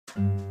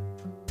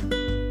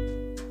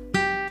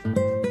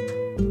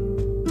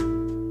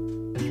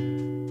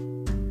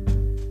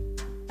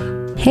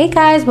Hey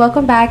guys,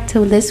 welcome back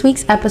to this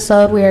week's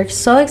episode. We are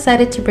so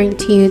excited to bring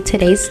to you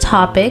today's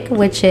topic,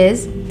 which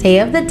is Day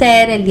of the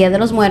Dead, El Día de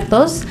los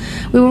Muertos.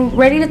 We were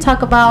ready to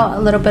talk about a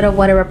little bit of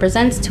what it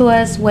represents to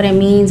us, what it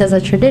means as a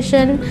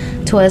tradition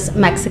to us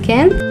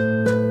Mexicans.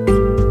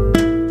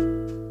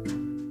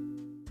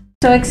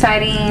 So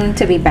exciting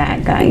to be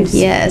back, guys.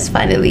 Yes,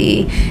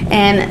 finally.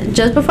 And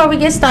just before we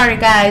get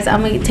started, guys,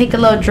 I'm going to take a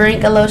little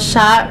drink, a little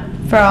shot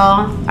for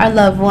all our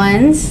loved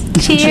ones.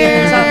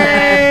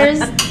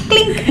 Cheers.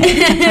 Clink.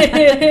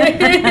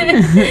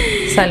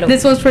 Salud.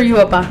 This one's for you,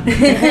 Papa.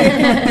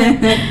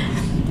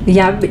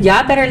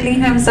 Y'all better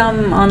leave him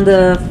some on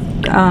the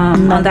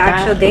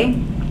actual day.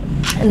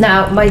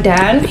 Now my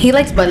dad, He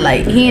likes Bud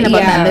Light. He ain't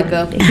about that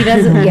liquor. he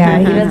doesn't. Yeah,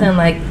 he doesn't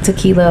like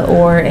tequila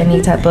or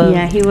any type of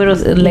he would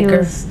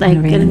liquor. Like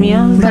el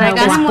mío. But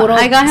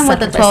I got him with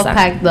the 12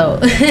 pack though.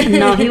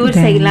 No, he would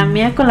say la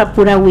mía con la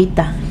pura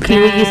agüita. He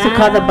would used to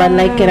call the Bud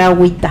Light que era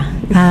agüita.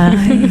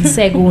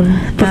 Según.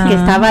 Porque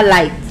estaba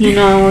light. You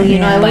know, it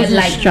was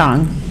light.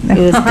 strong. It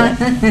was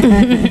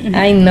good.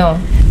 I know.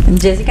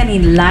 Jessica, ni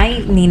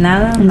light, ni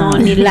nada. No,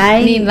 ni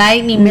light. Ni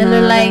Light, ni Miller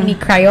Light, ni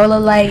Crayola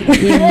Light.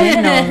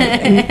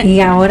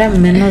 Y ahora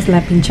menos la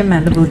pinche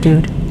Malibu,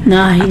 dude.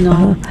 No, I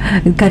know.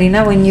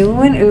 Karina, when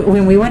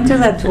we went to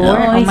that tour,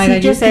 oh my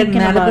God, you said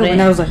Malibu, and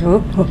I was like,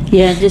 oh.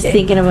 Yeah, just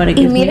thinking about it.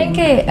 Y miren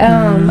que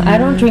I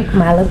don't drink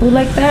Malibu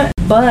like that,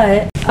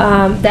 but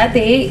that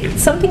day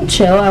something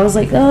chill. I was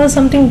like, oh,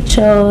 something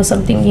chill,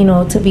 something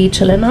to be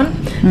chilling on.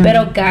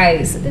 Pero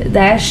guys,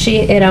 that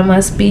shit era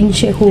más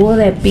pinche jugo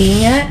de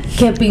piña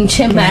que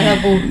pinche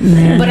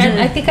Malibu. But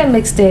I think I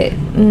mixed it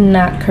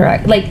not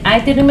correct. Like I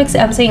didn't mix it.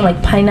 I'm saying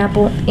like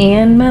pineapple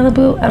and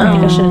Malibu. I don't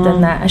think I should have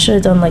done that. I should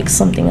have done like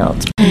something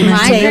else.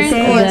 My drink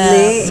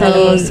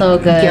was so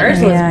good. Yours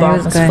was bomb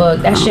as fuck.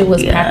 That shit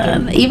was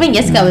packing. Even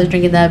Jessica was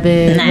drinking that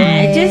bit. Nah,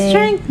 I just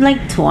drank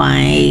like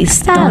twice.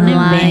 Stop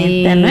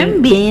lying.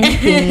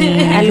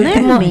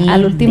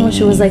 Al último,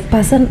 she was like,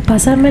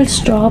 pásame el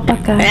straw pa'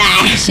 acá.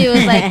 She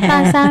was like,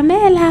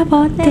 pásame la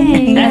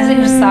botella. That's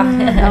your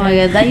song. Oh my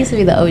God, that used to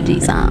be the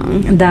OG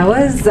song. That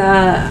was,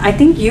 I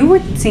think you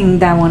would sing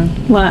that one.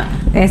 What?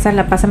 Esa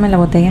la pásame la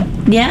botella.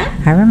 Yeah?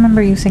 I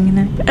remember you singing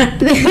that.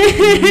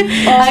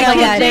 Oh my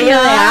God.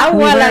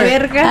 Agua, la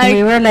verga.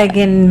 We were like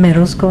in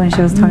Merusco and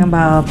she was talking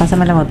about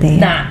pásame la botella.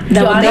 Nah,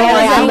 The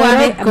Joanna was a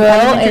little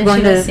girl and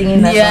she was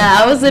singing that Yeah,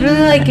 song. I was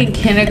literally like in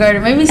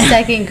kindergarten, maybe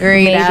second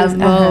grade at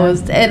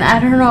most. And I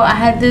don't know, I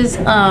had this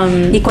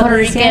Puerto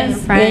Rican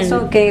friend.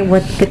 Eso, ¿qué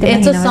te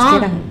It's a imaginabas que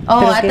song. era? Oh,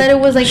 Pero I que- thought it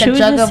was like She a was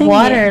jug just of singing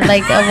water, it.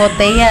 like a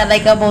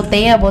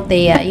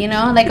botella, you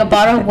know, like a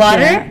bottle of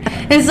water.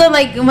 And so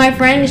like my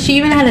friend, she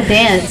even had a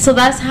dance. So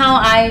that's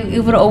how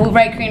it would always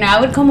write Karina. I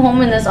would come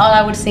home and that's all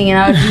I would sing, and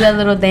I would do that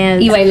little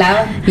dance. Y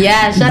bailaba.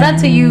 Yeah, shout out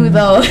to you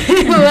though,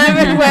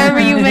 wherever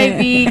you may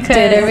be. Dude,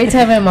 every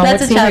time my mom would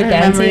That's a see her childhood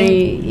dancing,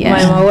 memory. Yeah.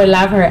 my mom would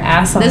laugh her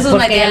ass off. This was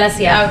my porque ella dance.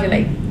 hacía. I would be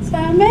like,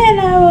 "Dame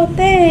la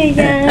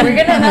botella." We're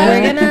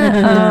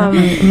gonna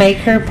make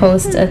her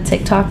post a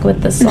TikTok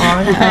with the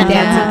song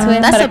dancing to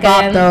it. That's para a que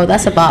bop vean- though.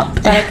 That's a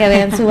bop. Para que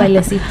vean su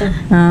bailecito.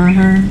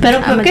 Ajá. Pero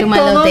I'm creo gonna que do my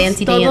little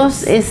dancey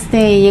todos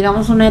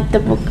llegamos a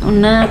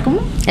una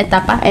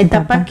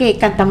etapa que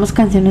cantamos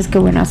canciones que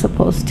we're not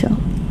supposed to.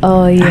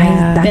 Oh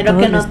yeah. Pero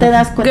que no te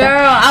das cuenta.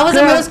 Girl, I was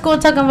in middle school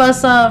talking about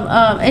some,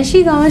 and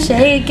she gonna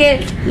shake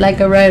it like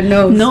a red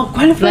nose. No,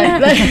 ¿cuál fue?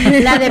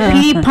 Like- La de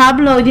P.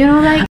 Pablo, you know,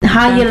 like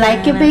How You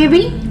Like It,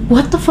 Baby?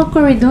 What the fuck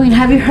are we doing?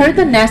 Have you heard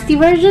the nasty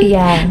version?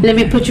 Yeah. Let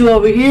me put you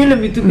over here. Let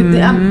me do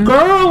it.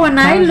 Girl, when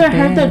I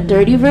heard the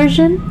dirty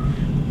version,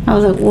 I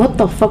was like, what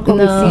the fuck are we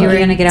No, singing? You were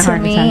gonna get a to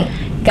heart me, attack.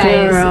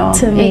 guys, Girl,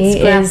 to me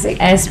it's is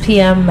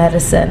SPM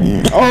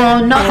medicine.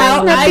 Oh, no,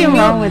 How nothing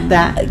wrong with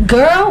that.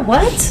 Girl,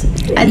 what?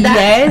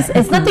 Yes,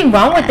 it's nothing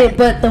wrong with it,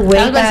 but the way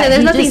I was about to say, that there's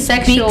he nothing just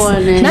sexual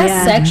speaks, in it. not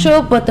Yeah.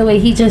 sexual, but the way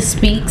he just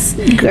speaks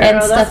Girl, and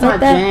that's stuff my like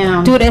that.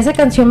 jam. Dude, esa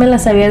canción me la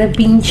sabía de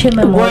pinche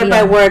memoria. Word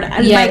by word.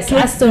 Yes, My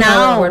I kids still know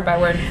now, it word by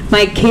word.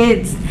 my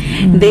kids,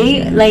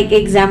 they like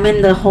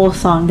examine the whole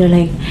song. They're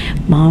like,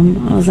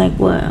 Mom, I was like,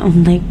 what?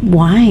 I'm like,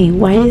 why?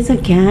 Why does a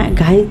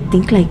guy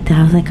think like that?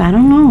 I was like, I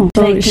don't know.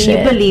 Holy Like, can shit.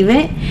 you believe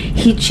it?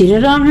 He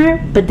cheated on her,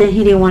 but then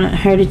he didn't want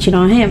her to cheat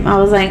on him. I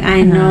was like,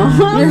 I know.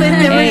 But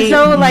they were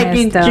so like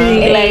messed up.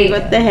 intrigued. Hey.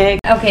 Like, what the heck?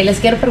 Okay, les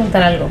quiero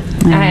preguntar algo.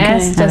 I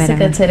asked A ver,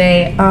 Jessica a ver.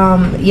 today.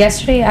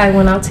 Yesterday, I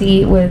went out to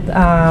eat with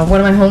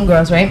one of my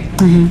homegirls, right?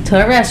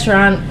 To a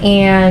restaurant,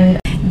 and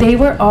they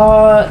were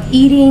all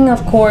eating,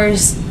 of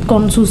course,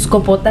 con sus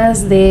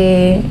copotas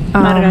de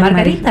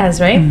margaritas,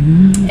 right?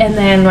 And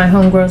then my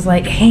homegirl's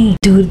like, "Hey,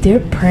 dude, they're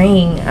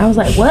praying." I was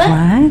like, "What?"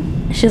 What?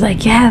 She's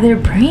like, "Yeah, they're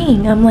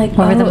praying." I'm like,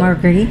 What were the "Oh."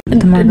 margaritas?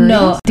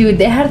 No, dude,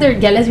 they had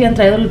ya les habían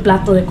traído el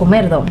plato de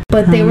comer though.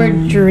 But they were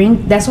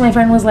that's when my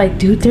friend was like,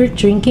 dude, they're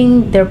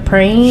drinking, they're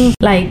praying.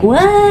 Like,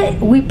 what?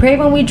 We pray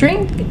when we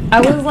drink? I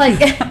was like,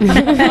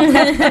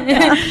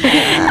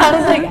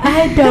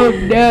 I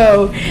don't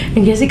know.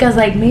 And Jessica's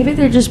like, maybe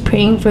they're just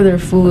praying for their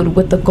food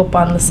with the copa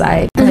on the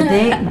side. And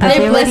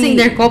They're blessing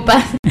their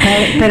copas.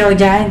 Pero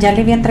ya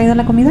le habían traído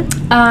la comida.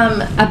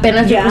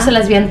 Apenas yo se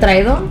las habían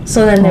traído,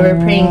 so then they were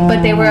praying,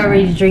 but they were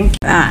already drinking.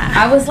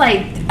 I was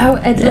like,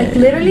 like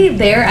literally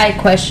there, I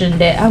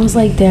questioned it. I was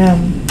like,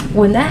 damn.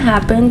 When that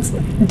happens,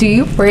 do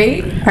you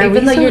pray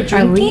even though you're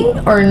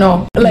drinking or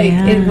no? Like,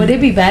 would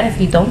it be bad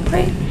if you don't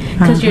pray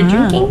because you're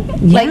drinking?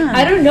 Like,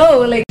 I don't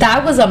know. Like,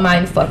 that was a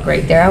mind fuck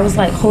right there. I was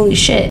like, holy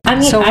shit. I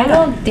mean, I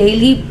don't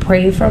daily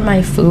pray for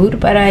my food,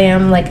 but I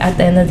am like at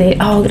the end of the day,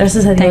 oh,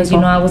 gracias a Dios, you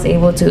know, I was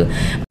able to.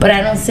 But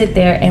I don't sit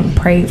there and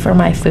pray for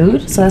my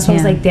food. So that's why I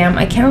was like, damn,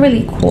 I can't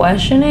really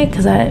question it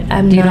because I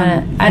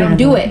don't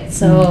do it.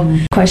 So,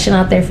 question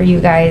out there for you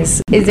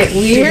guys: is it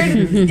weird?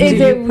 Is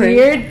it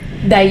weird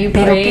that you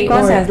pray? ¿Qué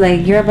cosas?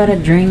 Like, you're about to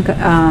drink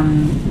a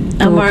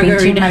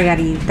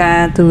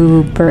margarita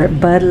to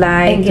Bud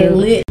Light and get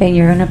lit, and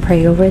you're gonna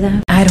pray over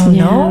that? I don't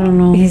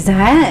know. Is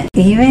that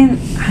even?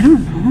 I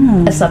don't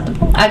know.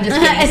 Acceptable? I'm just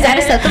kidding. Is that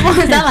acceptable?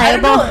 Is that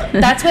liable?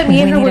 That's why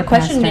me and her were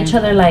questioning each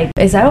other. Like,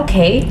 is that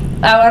okay?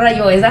 Ahora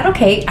yo, is that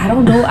okay? I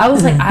don't know. I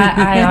was like,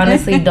 I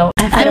honestly don't.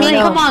 I mean,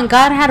 come on,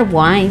 God had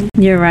wine.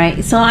 You're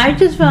right. So I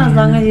just feel as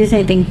long as you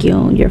say thank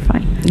you, you're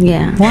fine.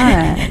 Yeah.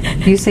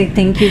 What? You say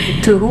thank you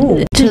to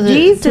who? To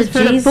Jesus for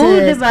the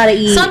food they're about to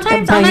eat.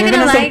 Sometimes I'm not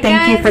gonna say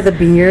thank you for the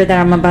beer that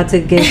I'm about to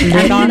get.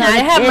 I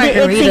have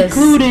margaritas. It's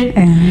included.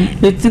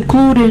 It's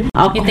included.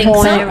 You think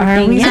so?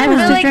 Are we I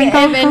feel like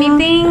if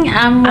anything,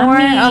 I'm more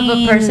of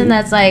a person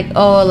that's like,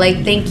 oh,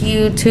 like thank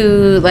you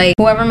to like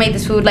whoever made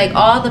this food, like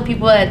all the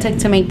people that took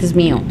to make this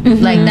meal.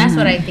 Like that's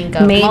what I think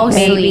of.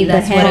 Mostly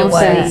that's what it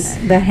was.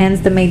 The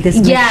hands that made this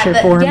mixture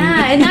for me.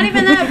 Yeah, and not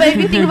even that, but if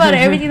you think about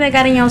it, everything that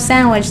got in your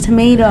sandwich,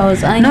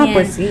 tomatoes,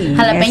 onions,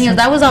 jalapenos,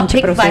 that was all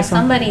picked by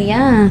somebody.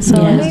 Yeah.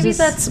 So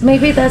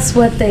maybe that's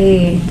what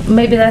they.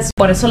 Maybe that's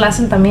por eso la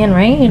hacen también,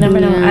 right? You never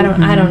know. I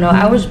don't know.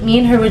 Me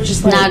and her were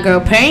just like, nah, girl,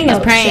 praying is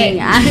praying.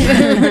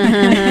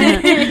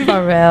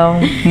 For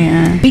real.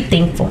 Yeah. Be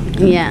thankful.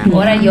 Yeah.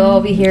 Ahora yo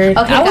over here.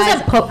 Okay,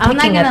 guys, I'm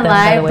not gonna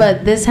lie,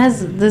 but this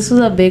was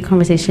a big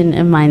conversation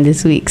in mine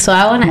this week. So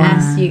I want to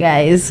ask you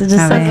guys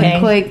just a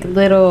quick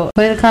little,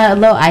 what do you call it, a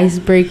little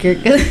icebreaker.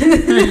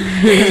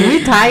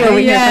 We tie over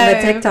here from the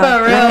TikTok.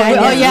 For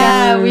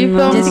real. We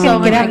filmed so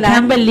many.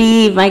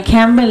 I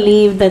can't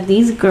believe that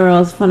these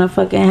girls wanna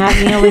fucking have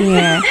me over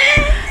here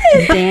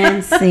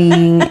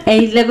dancing.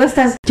 Hey, luego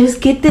estás, just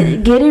get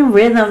in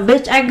rhythm,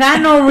 bitch. I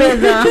got no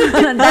rhythm.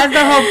 That's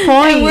the whole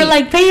point. And we're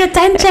like, pay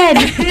attention.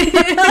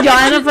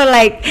 Joanna, for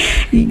like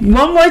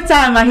one more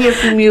time I hear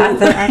from you.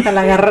 Hasta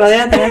la agarró de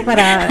atrás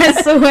para. I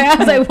swear, I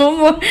was like,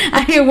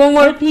 I hear one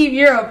more peep,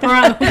 you're a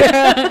pro.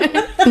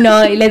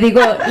 No, y le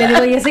digo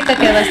Jessica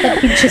que va a estar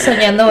pinche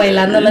soñando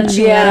bailando la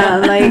chingada. Yeah,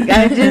 like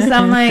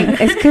I'm like,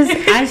 it's because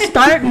I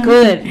start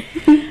good,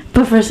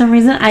 but for some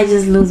reason I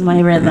just lose my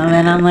rhythm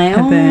and I'm like,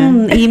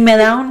 y me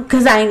da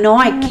because I know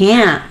I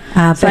can't.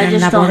 So I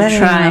just don't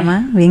try.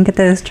 Mamá, bien que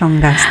te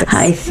deschongaste.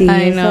 I see.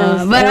 I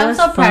know, but I'm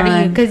so proud of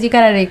you because you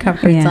got out of your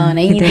comfort zone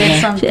and you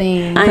did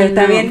something. I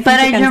know. But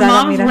at your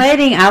mom's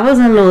wedding, I was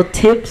a little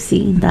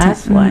tipsy.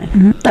 That's why.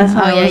 That's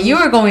how. Oh yeah, you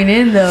were going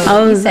in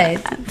though. You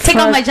said, take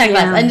off my shot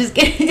glass. Yeah. I'm just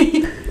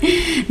kidding.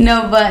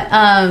 No, but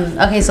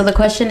okay. So the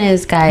question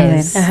is,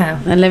 guys,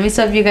 and let me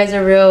know if you guys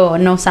are real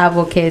no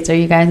sabo kids or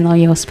you guys know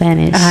your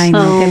Spanish. I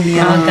know.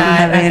 Oh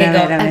God. Okay,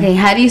 go. Okay,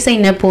 how do you say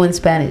nipple in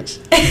Spanish?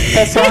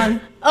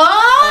 Pezón. I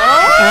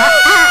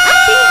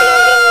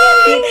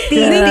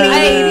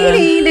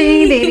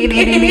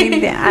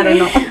don't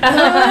know.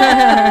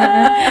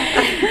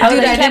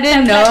 Dude, I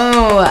didn't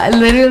know.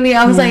 Literally,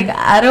 I was like,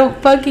 I don't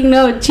fucking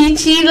know.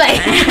 Chichi,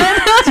 like.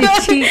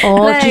 Chichi. Oh,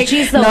 like,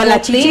 chichi's the no, la whole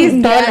chichi thing. is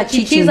no, la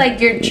Chichi's like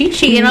your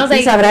chichi. And I was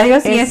like, sabrá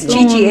Dios si es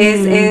chichi,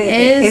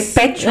 es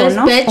pecho, es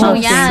 ¿no? pecho, Oh,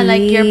 yeah, sí.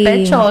 like your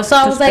pecho. So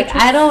I was like,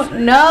 I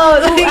don't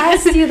know. Who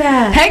asked you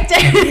that?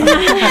 Hector.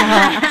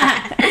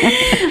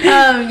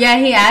 Yeah,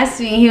 he asked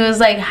me. He was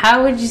like,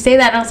 "How would you say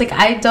that?" And I was like,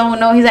 "I don't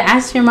know." He's like,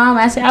 "Ask your mom."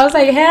 I was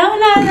like, "Hell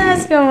no,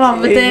 ask your mom."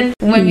 But then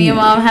when me and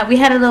mom we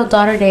had a little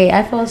daughter day.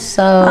 I felt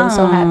so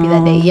happy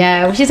that day.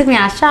 Yeah, she took me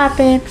out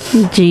shopping.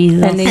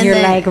 Jesus. And then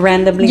you're like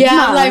randomly.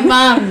 Yeah, I'm like,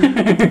 "Mom,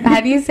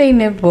 how do you say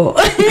nipple?"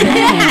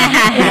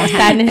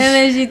 And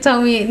then she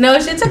told me, no,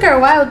 she took her a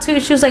while too.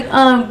 She was like,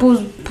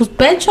 pues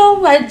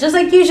pecho, just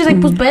like you. She's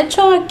like, pues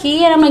pecho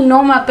aquí. And I'm like,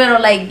 no, ma, pero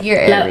like your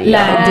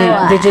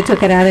area. Did you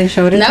took it out and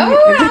showed it No, to me?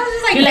 I was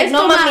just like, You're like,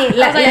 no, mami,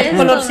 el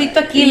colorcito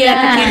aquí, la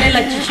que tiene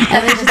la chichita.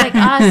 And then she's like,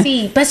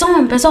 sí,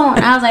 pezón.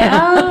 I was like,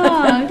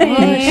 oh,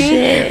 okay.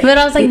 Shit. But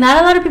I was like,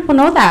 not a lot of people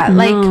know that.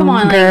 Like, come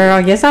on.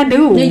 Girl, yes I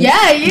do.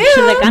 Yeah, you. She's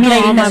like, I Mira,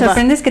 y know, me my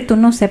sorprende es que tú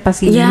no sepas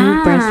si you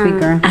breastfeed,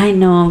 girl. I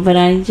know, but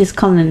I just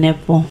call it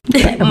nipple.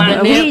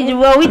 My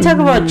we talk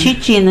about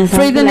chichi and it's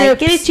Free the like,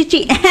 nips. get it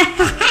chichi.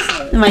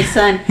 My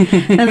son.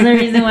 That's the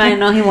reason why I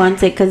know he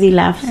wants it, because he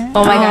laughs.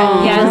 Oh my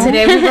god! Yeah,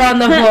 today we were on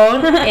the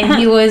phone and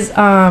he was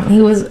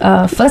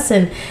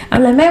fussing.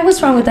 I'm like, man,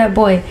 what's wrong with that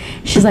boy?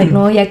 She's like,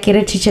 no, ya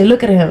quiere chiche.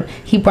 Look at him.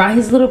 He brought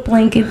his little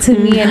blanket to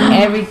me and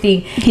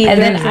everything.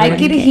 And then I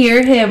could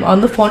hear him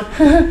on the phone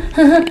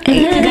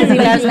because he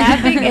was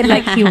laughing and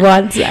like he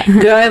wants that.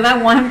 Girl, if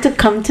I want him to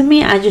come to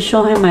me, I just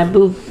show him my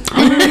boob.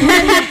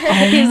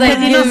 He's like,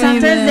 you know,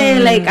 sometimes they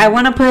like, I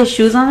want to put his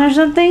shoes on or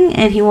something,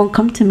 and he won't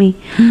come to me.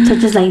 So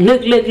just like,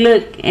 look,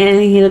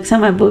 and he looks at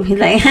my boob. He's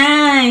like,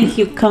 and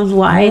he comes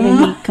wide, and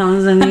he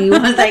comes, and he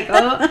was like,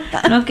 oh,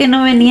 no que no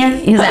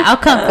venías. He's like, I'll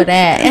come for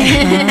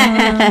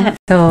that.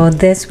 So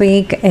this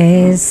week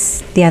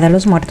is Dia de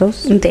los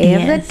Muertos, Day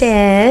of the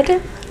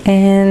Dead.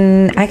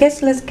 And I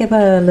guess let's give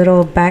a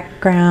little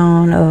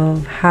background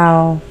of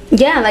how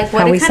like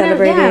what we it kind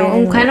celebrate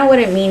of kind of what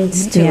it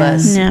means to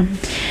us. Yeah.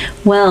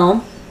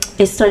 Well,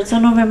 it starts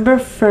on November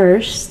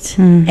 1st,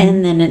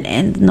 and then it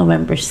ends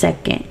November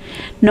 2nd.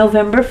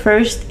 November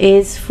 1st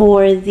is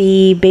for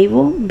the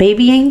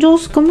baby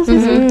angels, ¿cómo se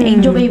dice?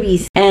 Angel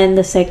babies. And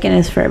the 2nd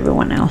is for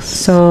everyone else.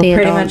 So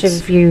pretty much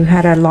if you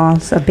had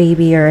a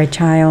baby or a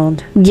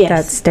child,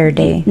 that's their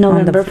day.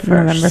 November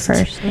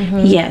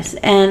 1st. Yes.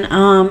 And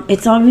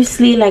it's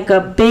obviously like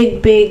a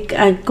big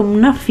como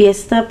una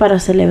fiesta para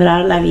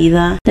celebrar la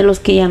vida de los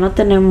que ya no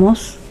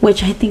tenemos,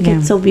 which I think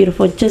it's so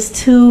beautiful, just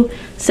to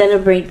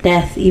celebrate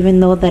death, even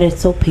though that it's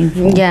so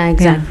painful. Yeah,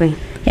 exactly.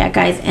 Yeah,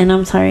 guys, and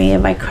I'm sorry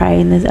if I cry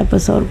in this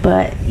episode,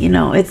 but you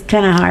know, it's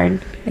kind of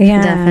hard.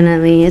 Yeah,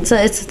 definitely. It's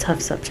a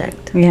tough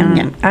subject.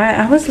 Yeah.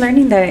 I was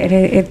learning that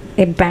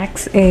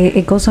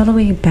it goes all the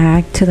way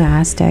back to the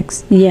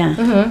Aztecs.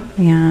 Yeah.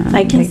 Yeah,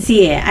 I can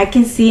see it. I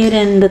can see it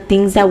in the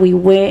things that we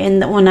wear,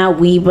 not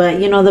we, but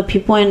you know, the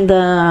people in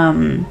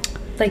the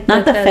like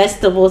not the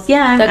festivals.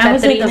 Yeah, I would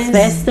say the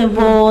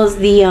festivals,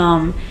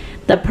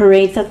 the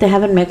parades that they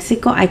have in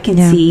Mexico. I can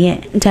see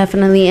it.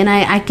 Definitely. And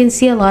I can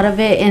see a lot of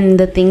it in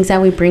the things that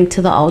we bring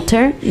to the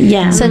altar.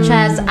 Yeah. Such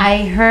as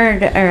I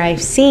heard or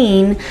I've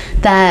seen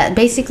that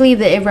basically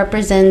it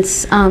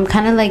represents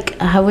kind of like,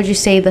 how would you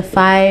say, the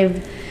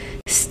 5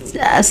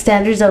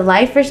 standards of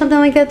life or something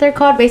like that they're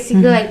called.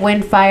 Basically like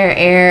wind, fire,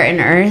 air, and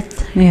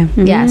earth.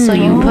 Yeah. So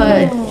you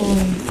put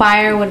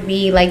fire would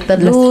be like the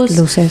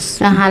luces.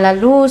 La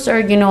luz, or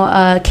you know,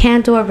 a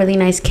candle, a really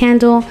nice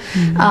candle.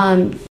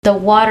 The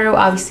water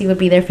obviously would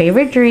be their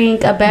favorite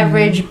drink, a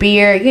beverage,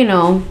 beer, you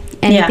know,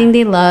 anything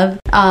they love.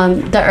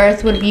 The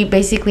earth would be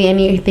basically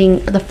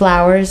anything, the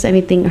flowers,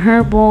 anything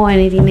herbal,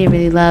 anything they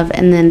really love.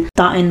 And then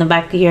thought in the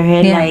back of your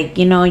head, like,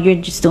 you know, you're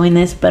just doing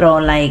this, but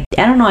like,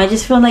 I don't know, I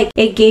just feel like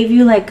it gave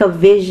you like a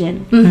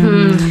vision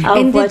of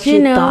and what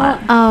you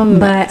thought.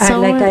 But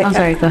I'm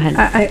sorry, go ahead.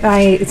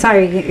 I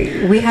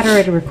sorry, we had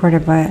already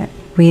recorded, but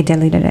we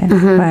deleted it.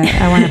 But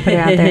I want to put it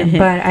out there.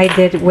 But I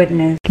did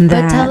witness that.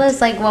 But tell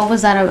us, like, what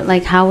was that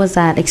like? How was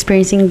that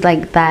experiencing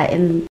like that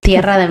in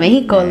Tierra de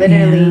Mexico,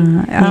 literally?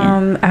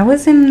 I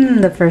was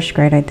in the 1st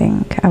grade, I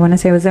think. I want to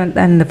say I was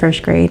in the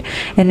 1st grade,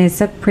 and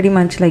it's pretty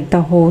much like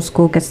the whole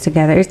school gets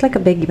together. It's like a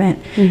big event,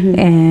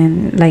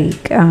 and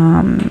like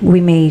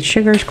we made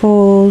sugar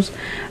skulls.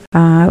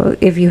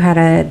 If you had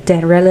a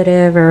dead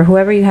relative or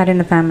whoever you had in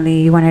the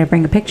family, you wanted to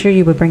bring a picture,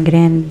 you would bring it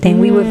in. Then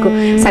we would go,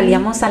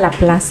 salíamos a la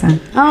plaza.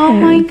 Oh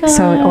my God.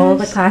 So all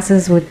the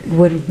classes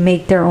would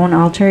make their own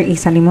altar y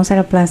salimos a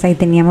la plaza y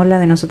teníamos la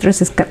de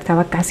nosotros,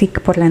 estaba casi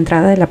por la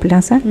entrada de la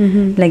plaza,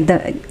 like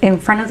in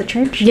front of the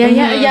church. Yeah,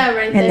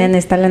 right there. And then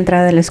está la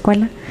entrada de la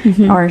escuela.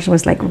 Ours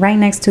was like right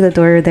next to the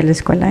door de la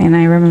escuela, and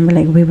I remember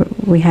like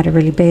we had a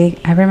really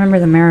big, I remember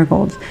the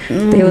marigolds.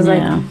 It was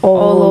like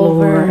all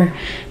over.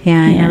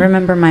 Yeah, and I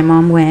remember my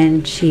mom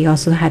when she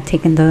also had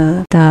taken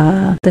the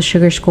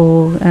sugar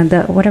skull and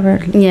the whatever.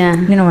 Yeah,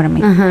 you know what I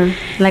mean.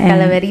 La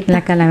calaverita.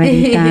 La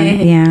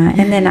calaverita. Yeah,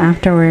 and then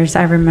afterwards,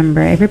 I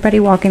remember everybody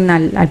walking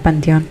al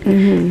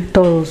panteón.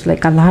 Todos,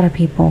 like a lot of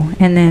people,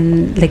 and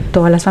then like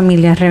todas las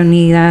familias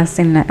reunidas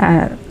in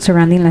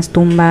surrounding las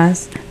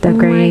tumbas, the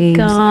graves,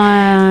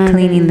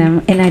 cleaning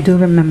them. And I do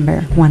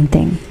remember one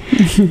thing.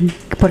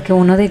 Porque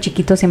uno de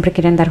chiquito siempre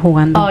quiere andar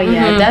jugando. Oh,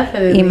 yeah,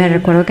 definitely. Y me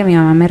recuerdo que mi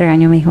mamá me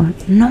regañó, me dijo,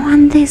 no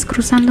andes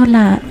cruzando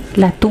la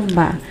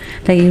tumba.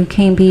 Like, you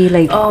can't be,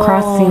 like,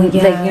 crossing,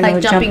 like, you know,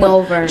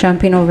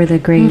 jumping over the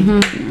grave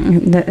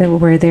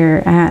where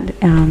they're at,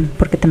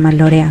 porque te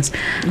maloreas.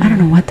 I don't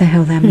know what the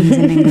hell that means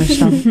in English.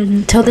 So.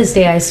 Till this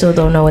day, I still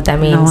don't know what that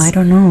means. No, I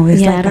don't know.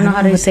 It's I don't know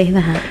how to say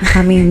that.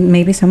 I mean,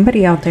 maybe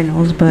somebody out there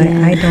knows, but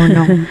I don't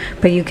know.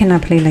 But you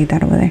cannot play like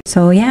that over there.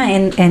 So, yeah,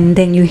 and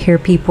then you hear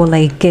people,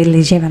 like, que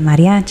les llevan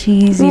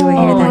mariachis. You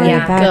hear that in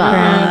the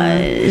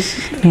background.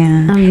 Gosh.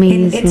 Yeah.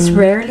 Amazing. It's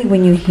rarely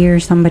when you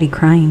hear somebody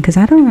crying, because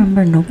I don't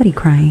remember nobody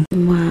crying.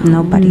 Wow.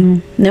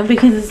 Nobody. No,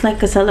 because it's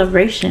like a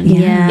celebration.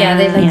 Yeah,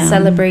 they like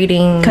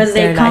celebrating because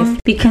they come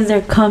because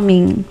they're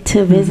coming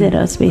to visit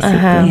us, basically.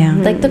 Yeah.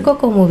 Like the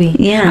Coco movie.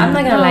 Yeah. I'm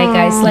not gonna lie,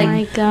 guys. Like,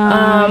 my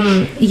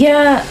God.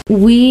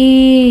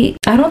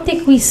 I don't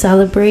think we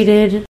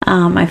celebrated.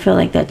 I feel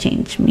like that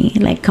changed me,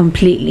 like,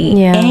 completely.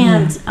 Yeah.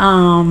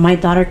 And my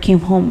daughter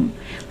came home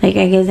like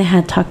I guess they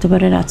had talked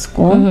about it at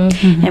school,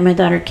 and my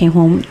daughter came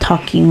home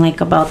talking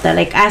like about that,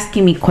 like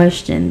asking me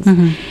questions,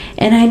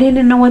 and I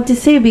didn't know what to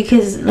say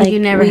because like you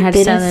never had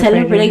didn't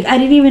celebrate. Like I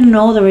didn't even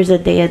know there was a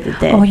Day of the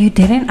Dead. Oh, you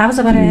didn't? I was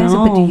about to ask,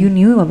 but you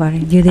knew about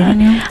it. You didn't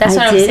know? That's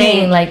what I'm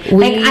saying. Like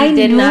I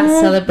did not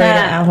celebrate it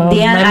at home.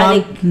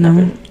 My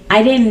mom,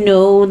 I didn't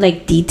know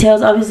like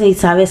details. Obviously,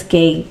 sabes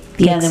que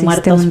Dia de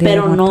Muertos,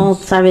 pero no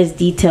sabes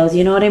details.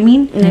 You know what I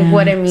mean? Like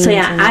what it means. So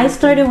yeah, I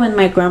started when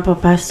my grandpa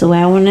passed away.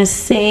 I want to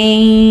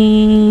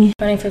say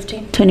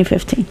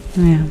 2015.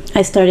 Yeah.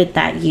 I started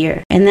that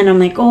year, and then I'm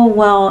like, oh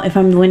well, if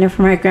I'm doing it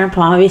for my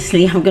grandpa,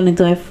 obviously I'm gonna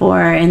do it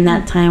for. In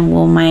that time,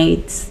 well,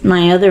 my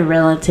other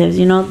relatives,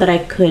 you know, that I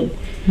could.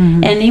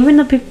 And even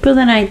the people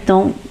that I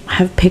don't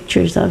have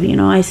pictures of, you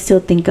know, I still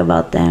think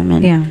about them,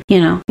 and you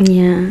know.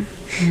 Yeah.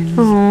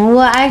 Oh, well,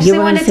 I actually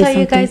want to tell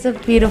you guys a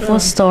beautiful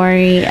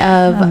story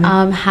of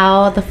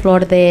how the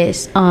flor de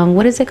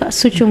what is it called?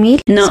 Suchumil?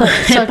 No,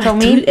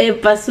 Sochomil?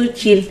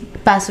 Pasuchil.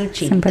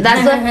 Pasuchil.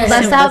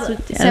 That's how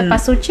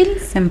Cempasúchil?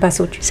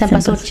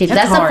 Cempasúchil.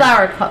 That's the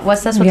flower.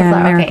 What's that? Yeah, the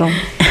flower? marigold.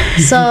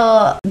 Okay.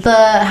 So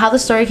how the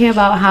story came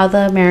about, how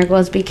the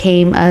marigolds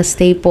became a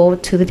staple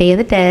to the Day of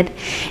the Dead,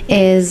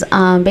 is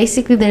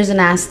basically there's an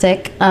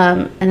Aztec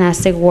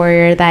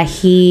warrior that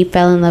he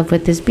fell in love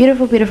with this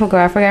beautiful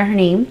girl. I forgot her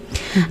name,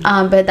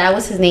 but that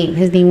was his name.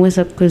 His name was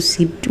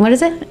what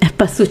is it?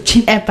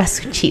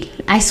 Epasuchil.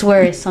 I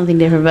swear it's something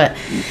different, but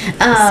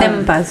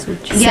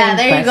Cempasúchil. yeah,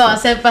 there you go,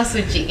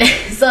 Cempasúchil.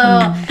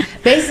 So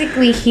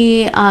basically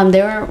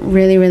they were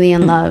really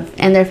in love,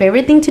 and their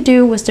favorite thing to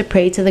do was to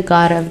pray to the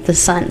god of the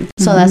sun.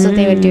 So that's what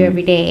they would do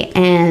every day.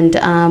 And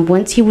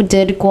once he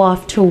did go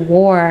off to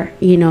war,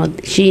 you know,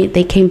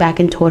 they came back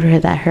and told her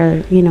that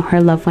her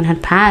loved one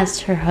had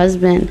passed, her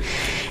husband.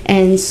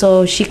 And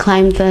so she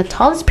climbed the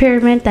tallest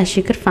pyramid that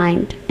she could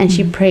find, and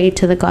she prayed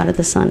to the god of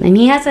the sun. And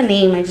he has a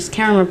name, I just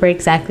can't remember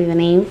exactly the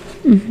name,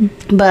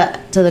 but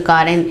to the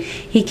god. And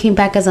he came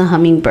back as a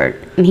hummingbird,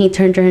 and he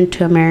turned her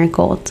into a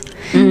marigold.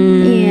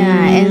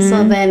 Yeah, and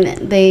so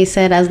then they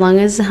said as long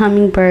as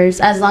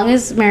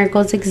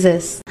marigolds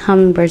exist,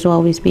 hummingbirds will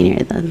always be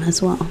near them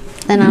as well.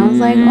 And I was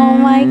like, oh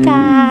my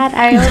god.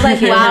 I was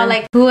like, wow,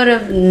 like who would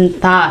have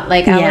thought?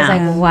 Like I was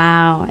like,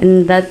 wow.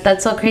 And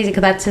that's so crazy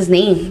because that's his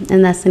name,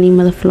 and that's the name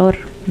of the flor.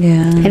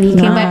 Yeah. And he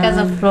came back as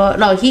a flor.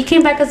 No, he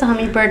came back as a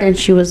hummingbird, and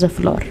she was a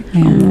flor.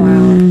 Yeah.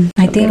 Wow.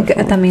 I think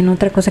también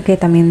otra cosa que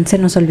también se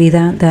nos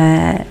olvida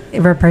that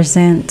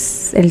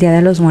represents el Día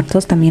de los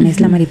Muertos también es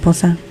la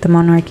mariposa, the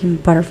monarch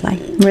butterfly.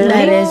 Really?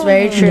 That is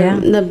very true. Yeah.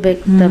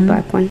 The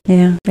black one.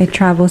 Yeah, it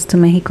travels to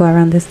Mexico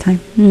around this time.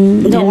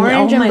 The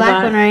orange and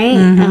black one, right?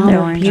 The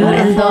orange.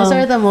 And those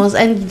are the most.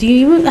 And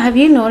have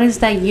you noticed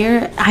that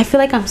I feel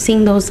like I'm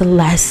seeing those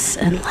less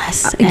and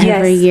less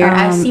every year.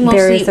 I see mostly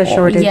there is a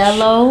shortage.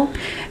 Yellow.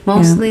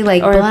 Mostly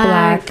like or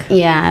black.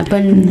 Yeah,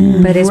 but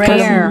it's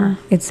rare.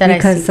 It's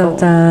because of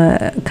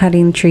the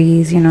cutting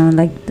trees,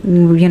 like,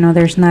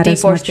 there's not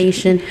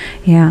deforestation. As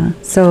much. Yeah.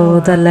 So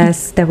the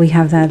less that we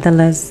have that, the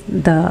less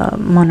the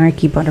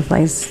monarchy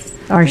butterflies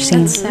are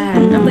seen. That's sad.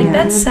 I'm like,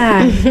 that's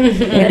sad.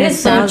 It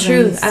is so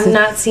true. I've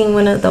not seen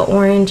one of the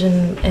orange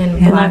and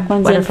black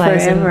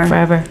butterflies in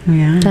forever.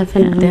 Yeah.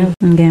 Definitely.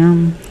 Yeah.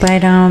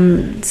 But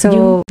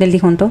so El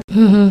Difunto.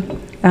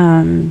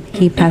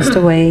 He passed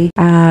away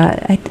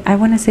I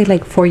want to say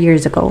like 4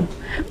 years ago,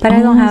 but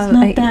I don't have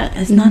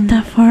it's not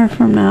that far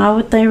from now. I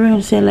would think we were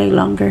going to say like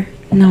longer.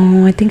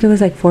 No, I think it was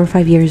like 4 or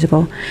 5 years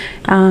ago,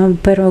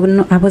 but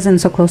no, I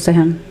wasn't so close to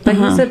him, but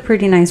he's a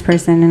pretty nice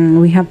person, and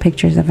we have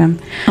pictures of him.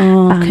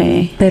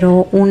 Okay.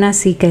 Pero una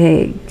sí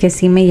que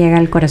sí me llega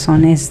al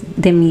corazón es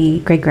de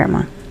mi great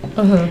grandma,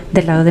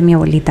 del lado de mi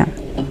abuelita.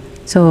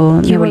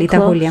 So, mi abuelita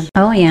Julia.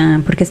 Oh,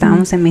 yeah, porque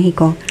estábamos en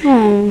México.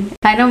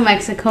 I know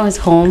Mexico is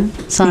home,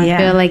 so I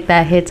feel like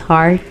that hits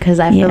hard because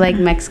I feel like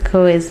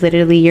Mexico is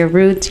literally your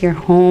roots, your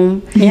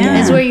home. Yeah.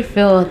 It's where you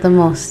feel the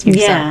most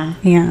yourself.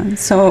 Yeah.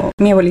 So,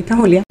 mi abuelita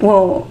Julia,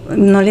 well,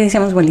 no le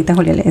decíamos abuelita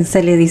Julia,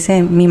 se le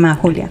dice mi ma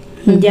Julia.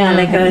 Yeah,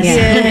 like us.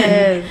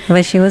 Yeah.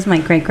 But she was my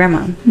great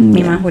grandma,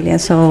 mi ma Julia.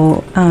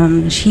 So,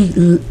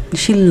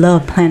 she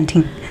loved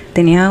planting.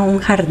 Tenía un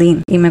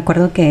jardín, y me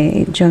acuerdo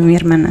que yo y mi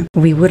hermana,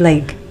 we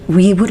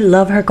would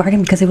love her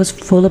garden because it was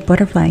full of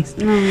butterflies.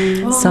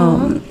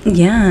 So,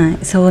 yeah.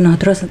 So,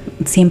 nosotros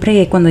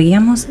siempre cuando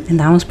íbamos,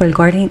 andábamos por el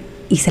garden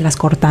y se las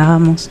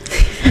cortábamos.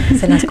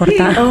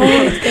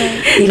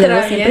 Y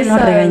luego siempre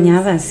nos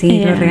regañaba,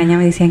 nos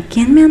regañaba y decían,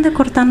 ¿quién me anda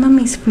cortando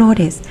mis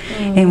flores?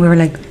 And we were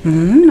like,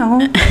 no.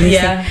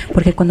 Dice,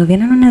 porque cuando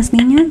vienen unas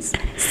niñas,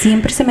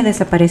 siempre se me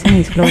desaparecen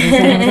mis flores.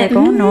 And I was like,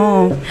 oh,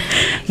 no.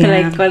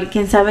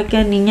 ¿Quién sabe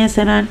qué niñas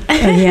eran?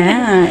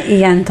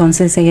 Y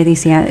entonces ella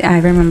decía, I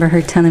remember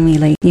her telling me,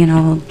 like,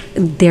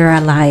 they're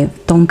alive.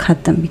 Don't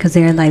cut them because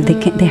they're alive.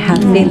 They have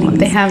feelings.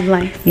 They have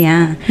life.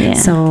 Yeah.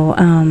 So,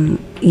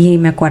 y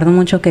me acuerdo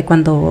mucho que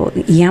cuando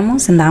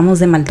íbamos, andábamos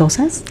de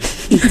maldosas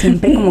y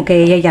siempre como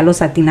que ella ya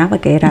los atinaba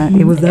que era,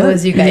 it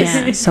was you guys.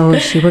 Yeah. So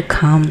she would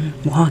come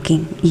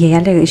walking. Y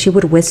ella, she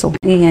would whistle.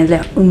 And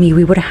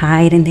we would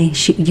hide, and then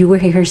you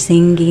would hear her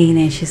singing,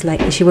 and she's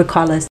like, she would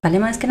call us, vale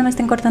más que no me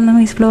estén cortando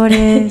mis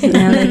flores. And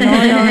I was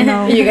like,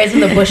 no. You guys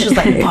in the bushes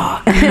like,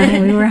 fuck.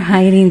 We were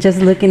hiding, just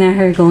looking at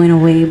her going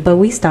away, but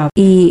we stopped.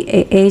 Y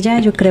ella,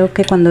 yo creo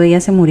que cuando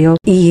ella se murió,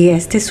 y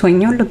este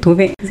sueño lo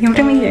tuve,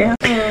 siempre me llega.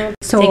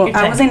 So Take your I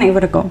time. wasn't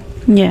able to go.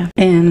 Yeah.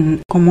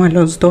 And como a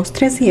los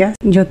 2-3 días,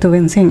 yo tuve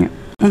un sueño.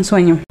 And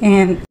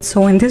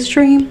so in this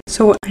dream,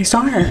 so I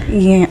saw her.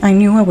 Yeah, I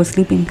knew I was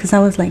sleeping because I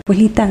was like,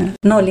 Juelita.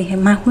 No, le dije,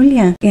 Ma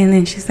Julia. And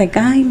then she's like,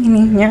 ay, mi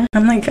niña.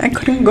 I'm like, I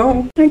couldn't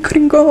go.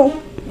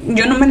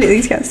 Yo no me le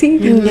dije así.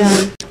 Yeah.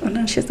 And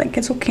then she's like,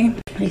 it's okay.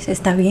 Y dice,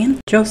 está bien.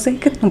 Yo sé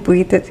que no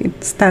pudiste decir,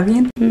 está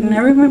bien. And I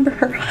remember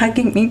her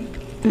hugging me.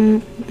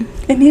 And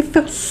it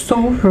felt so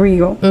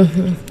real.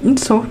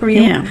 It's so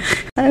real. Yeah.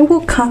 I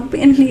woke up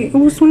and it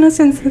was una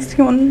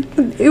sensación.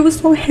 It was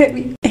so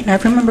heavy. And I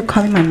remember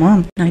calling my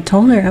mom. And I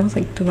told her, I was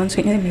like, tuve un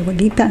sueño de mi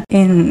abuelita.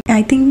 And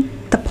I think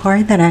the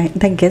part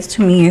that gets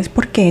to me is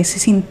porque se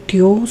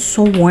sintió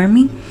so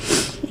warming.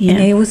 Yeah.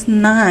 And it was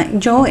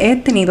not, yo he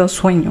tenido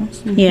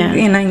sueños. Yeah.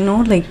 And I know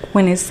like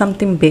when it's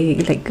something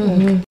big, like,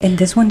 and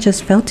this one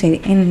just felt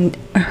it. And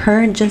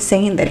her just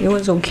saying that it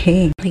was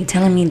okay. Like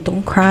telling me,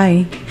 don't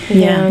cry.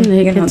 Yeah.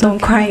 You know, don't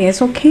cry.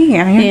 It's okay.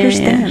 I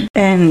understand.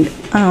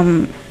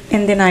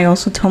 And then I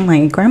also told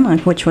my grandma,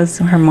 which was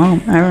her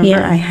mom. I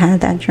remember I had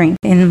that dream.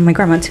 And my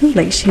grandma too,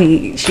 like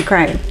she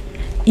cried.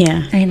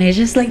 Yeah. And it's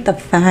just like the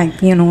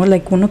fact, you know,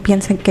 like uno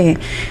piensa que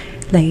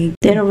like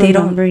They don't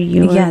remember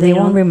you. or Yeah, they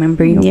won't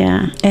remember you.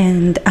 Yeah.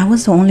 And I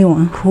was the only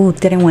one who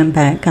didn't went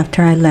back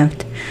after I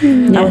left.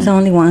 I was the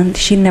only one.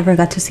 She never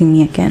got to see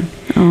me again.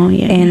 Oh,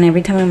 yeah. And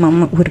every time my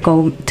mom would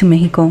go to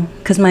Mexico,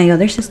 because my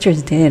other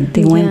sisters did,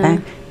 they went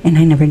back, and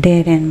I never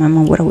did. And my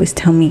mom would always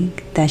tell me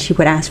that she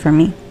would ask for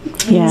me.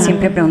 Yeah.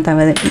 Siempre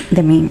preguntaba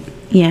de mí.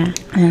 Yeah.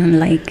 And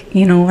like,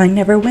 you know, I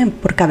never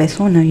went por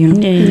cabezona, you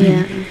know.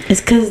 Yeah. It's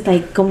because,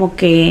 like, como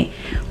que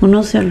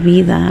uno se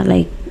olvida,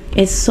 like,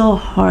 it's so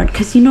hard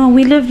because, you know,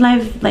 we live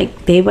life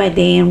like day by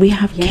day and we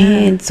have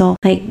kids, so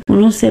like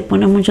uno se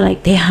pone mucho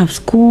like they have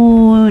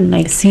school and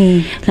like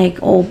Sí. like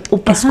o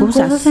pasan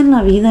Excusas. cosas en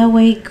la vida,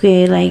 güey,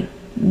 que like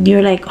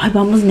you're like, ay,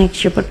 vamos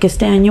next year porque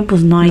este año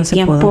pues no hay No se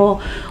tiempo pudo.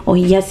 o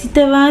ya si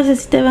te vas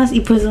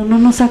y pues uno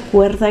no se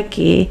acuerda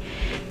que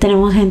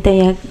tenemos gente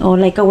allá o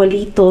like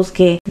abuelitos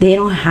que they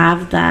don't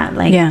have that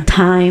like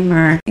time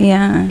or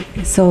Yeah,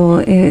 so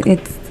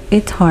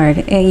it's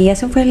hard. Y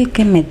eso fue el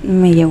que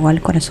me llegó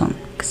al corazón,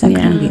 because I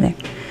couldn't be there.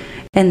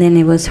 And then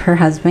it was her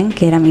husband,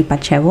 que era mi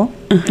pachevo.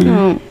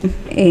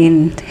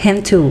 And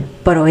him too.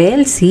 Pero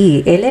él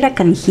sí, él era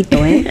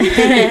canijito, ¿eh?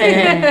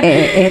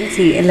 Él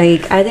sí,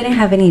 like, I didn't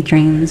have any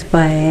dreams,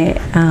 but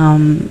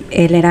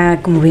él era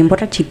como bien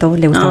borrachito,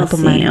 le gustaba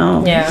tomar. Sí,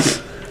 oh. Yeah.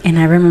 And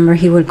I remember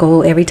he would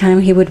go, every time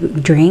he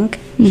would drink,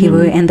 he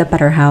would end up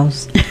at our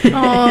house.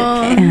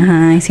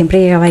 Ajá, y siempre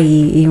llegaba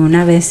ahí, y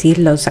una vez sí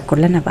lo sacó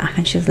la navaja,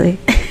 and she's like,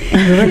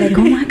 and we were like,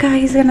 oh my God,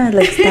 he's gonna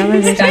like stab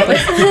us.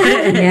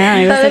 Yeah,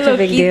 it was such a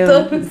big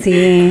deal.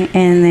 Sí,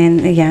 and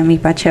then, yeah, mi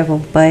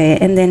pachevo.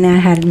 But, and then I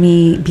had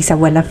mi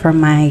bisabuela from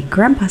my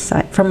grandpa's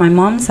side, from my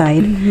mom's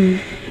side.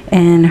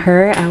 And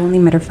her, I only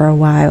met her for a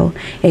while.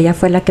 Ella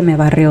fue la que me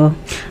barrió.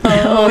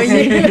 Oh,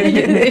 yeah.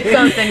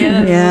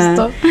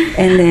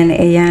 And then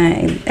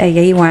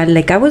ella igual,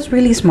 like, I was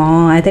really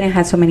small. I didn't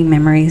have so many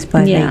memories,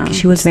 but like,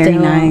 she was very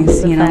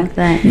nice, you know.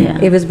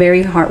 It was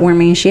very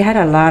heartwarming. She had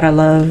a lot of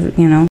love,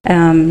 you know.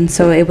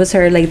 So it was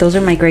her, like, those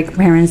are my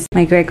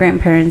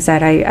great-grandparents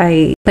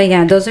that but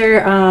yeah, those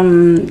are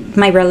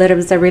my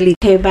relatives that really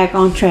Okay, back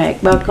on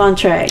track.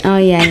 Oh,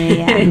 yeah.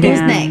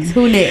 Who's next?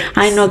 Who next?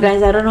 I know,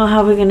 guys. I don't know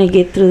how we're gonna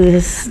get through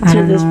this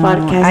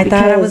podcast. I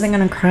thought I wasn't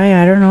gonna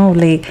cry. I don't know,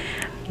 like,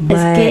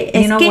 but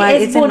you know what?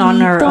 It's an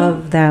honor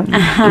of them.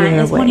 Ajá,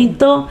 es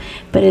bonito,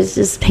 but it's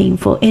just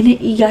painful.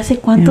 Y hace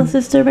cuánto,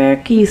 Sister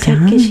Bear, que you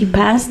said que she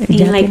passed,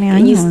 y like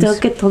you still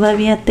que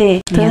todavía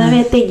te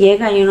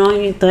llega, you know,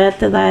 y todavía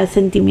te da el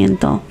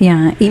sentimiento.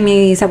 Yeah, y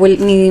mi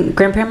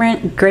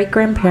great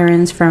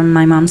grandparents from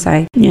my mom's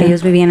side,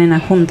 ellos vivían en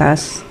las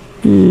juntas.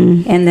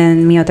 And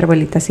then mi otra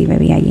abuelita sí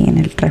vivía allí en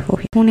el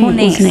refugio.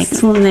 Who's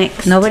next?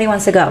 Nobody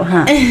wants to go,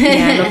 huh?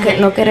 Yeah,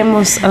 no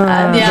queremos.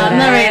 Yeah, I'm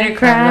not ready to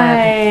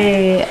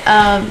cry.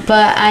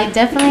 But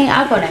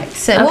I'll go next.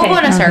 So we'll go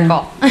in a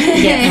circle.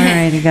 Yeah, we're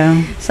ready to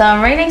go. So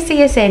I'm right next to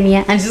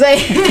Yesenia. I'm just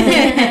like,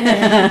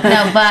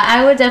 no, but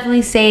I would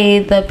definitely say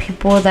the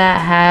people that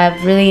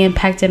have really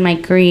impacted my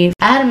grief.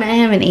 I had met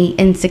him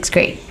in 6th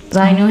grade. So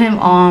I knew him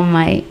all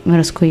my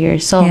middle school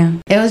years. So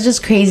it was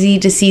just crazy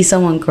to see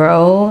someone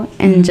grow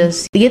and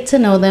just get to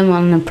know them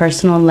on a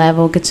personal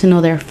level, get to know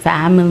their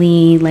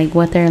family, like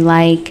what they're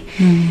like.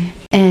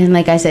 And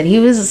like I said, he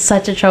was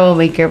such a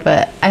troublemaker,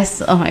 but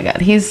oh my God,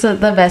 he's the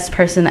best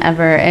person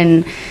ever.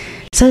 And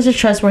such a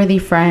trustworthy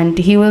friend.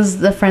 He was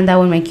the friend that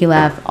would make you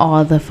laugh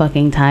all the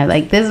fucking time.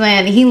 Like, this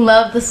man, he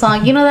loved the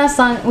song. You know that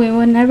song, We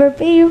Would Never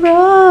Be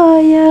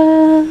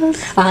Royals.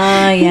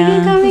 Ah,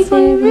 yeah.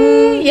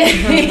 Yeah,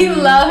 he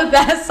loved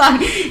that song.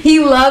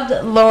 He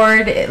loved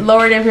Lord,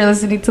 if you're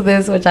listening to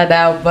this, which I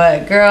doubt,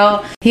 but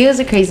girl, he was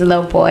a crazy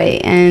little boy.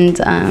 And,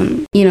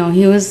 you know,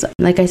 he was,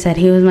 like I said,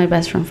 he was my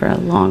best friend for a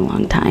long,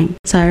 long time.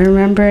 So I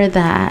remember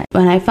that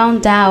when I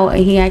found out,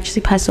 he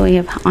actually passed away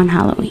on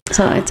Halloween.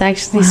 So it's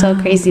actually so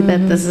crazy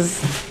that this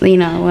is, you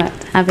know, what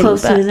happened.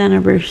 Close to his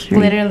anniversary.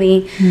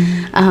 Literally.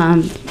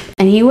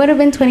 And he would have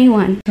been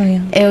 21. Oh,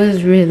 yeah. It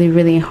was really,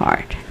 really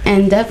hard.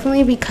 And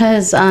definitely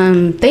because,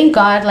 thank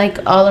God,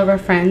 like all of our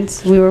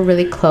friends, we were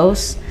really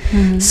close.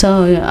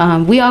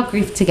 So we all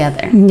grieved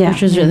together,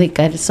 which was really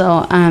good.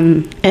 So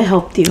it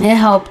helped you. It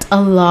helped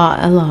a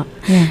lot.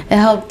 Yeah. It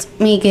helped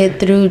me get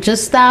through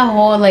just that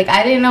whole, like,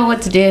 I didn't know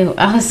what to do.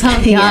 I was so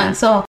young.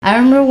 So I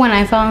remember when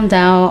I found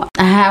out,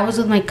 I was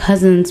with my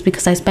cousins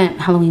because I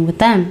spent Halloween with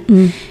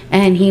them.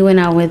 And he went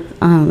out with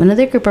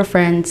another group of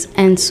friends.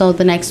 And so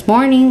the next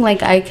morning,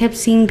 like, I kept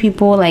seeing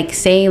people, like,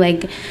 say,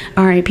 like,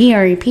 R.I.P.,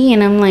 R.I.P.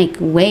 And I'm like,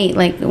 wait,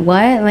 like,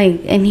 what?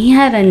 Like, and he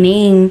had a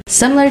name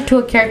similar to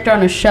a character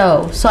on a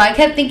show. So I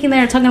kept thinking they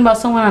were talking about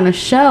someone on a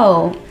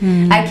show.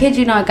 I kid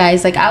you not,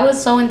 guys. Like, I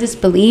was so in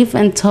disbelief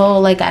until,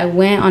 like, I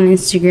went on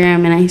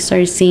Instagram and I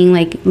started seeing,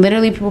 like,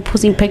 literally people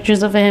posting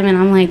pictures of him. And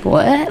I'm like,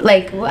 what?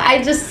 Like,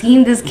 I just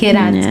seen this kid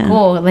at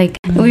school. Like,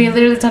 we were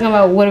literally talking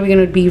about what are we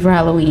going to be for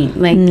Halloween.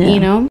 Like, you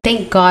know?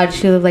 Thank God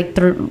she lived, like,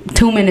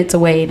 2 minutes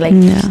away. Like,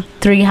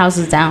 3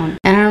 houses down.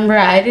 And I remember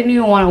I didn't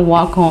even want to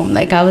walk home.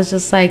 Like, I was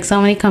just like,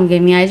 somebody come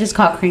get me. I just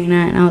called Karina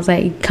and I was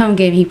like, come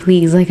get me,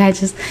 please. Like, I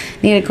just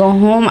need to go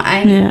home.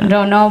 I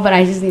don't know, but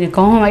I just need to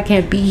go home. I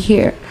can't be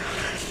here.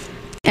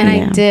 And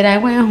I did. I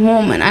went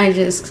home and I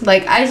just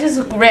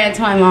ran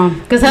to my mom.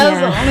 Because that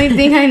was the only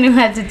thing I knew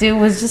how to do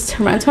was just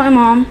to run to my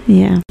mom.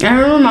 Yeah. I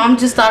remember mom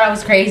just thought I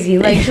was crazy.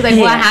 Like, she's like,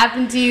 what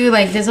happened to you?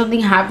 Like, did something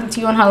happen to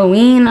you on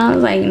Halloween? I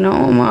was like, no,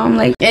 mom.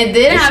 Like, it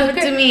did happen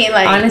to me.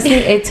 Like, honestly,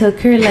 it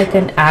took her like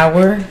an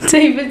hour to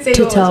even say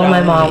to tell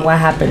my mom what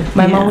happened.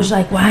 My mom was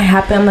like, what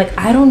happened? I'm like,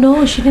 I don't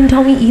know. She didn't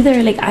tell me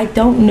either. Like, I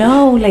don't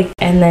know. Like,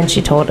 and then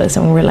she told us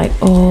and we were like,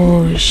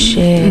 oh,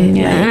 shit.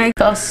 And I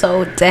felt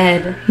so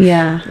dead.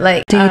 Yeah.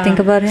 Like, do you think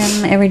about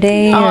him every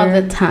day? All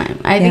the time.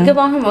 I think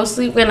about him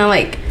mostly when I,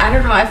 like, I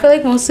don't know. I feel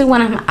like mostly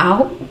when I'm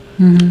out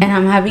and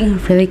I'm having a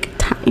really good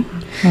time.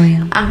 Oh,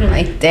 yeah. I'm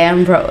like,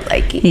 damn, bro.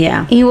 Like,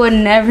 he would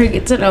never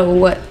get to know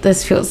what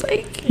this feels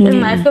like.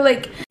 And I feel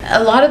like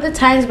a lot of the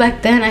times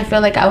back then, I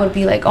feel like I would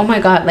be like, oh my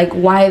God, like,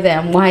 why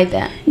them? Why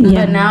them?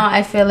 But now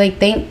I feel like,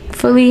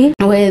 thankfully,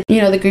 with,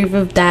 you know, the grief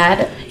of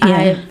dad,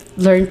 I've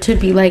learned to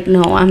be like,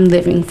 no, I'm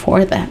living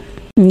for them.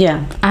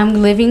 Yeah.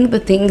 I'm living the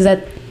things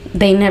that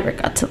they never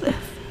got to live.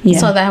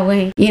 So that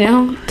way, you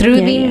know,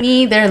 through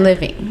me, they're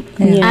living.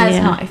 That's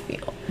how I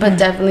feel. But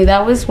definitely,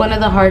 that was one of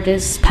the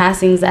hardest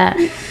passings that,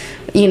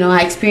 you know,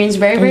 I experienced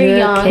very, very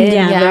young.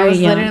 I was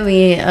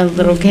literally a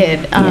little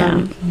kid.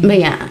 But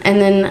yeah, and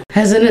then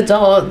as an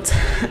adult,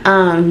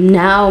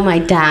 now my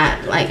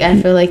dad, like, I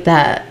feel like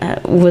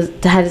that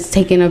has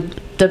taken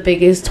the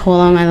biggest toll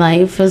on my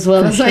life, as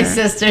well as my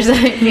sisters,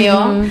 I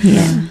feel.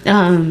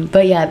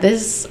 But yeah,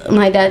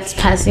 my dad's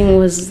passing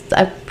was,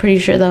 I'm pretty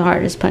sure, the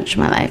hardest punch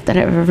in my life that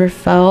I've ever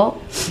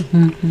felt.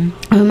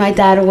 My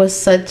dad was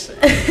such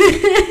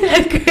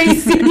a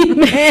crazy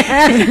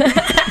man.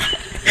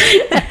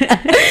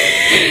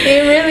 He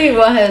really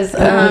was.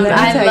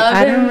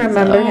 I don't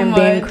remember him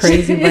being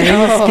crazy, but he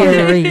was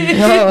scary.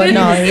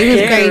 No, he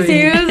was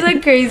crazy. He was a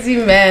crazy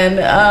man.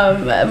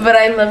 But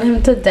I love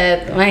him to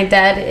death. My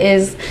dad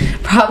is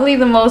probably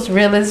the most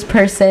realist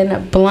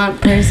person,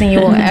 blunt person you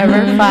will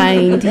ever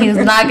find. He's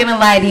not gonna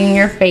lie to you in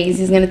your face.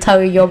 He's gonna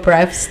tell you your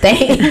breath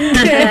stank.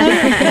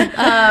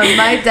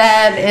 My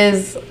dad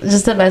is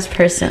just the best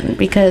person,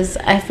 because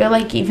I feel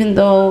like even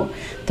though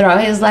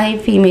throughout his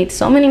life he made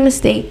so many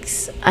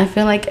mistakes, I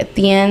feel like at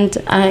the end,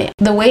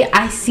 the way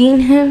I seen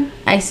him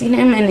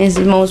in his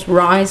most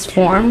rawest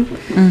form.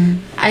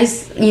 I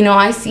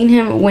seen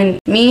him when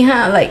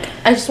like,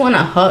 I just want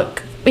to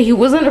hug, but he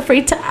wasn't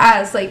afraid to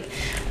ask. Like,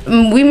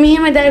 me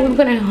and my dad, we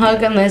couldn't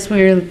hug unless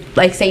we were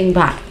like saying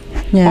bye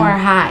or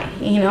hi,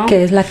 you know. Que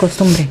es la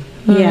costumbre.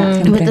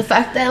 But the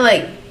fact that,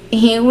 like,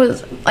 he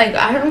was like,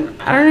 I don't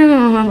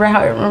even remember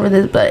how I remember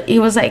this, but he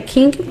was like,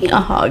 can you give me a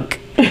hug?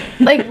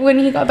 Like, when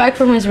he got back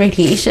from his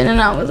radiation,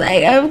 and I was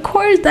like, of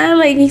course, Dad.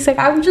 Like, he's like,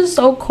 I'm just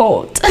so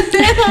cold.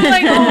 I'm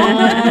like,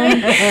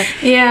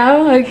 oh, yeah,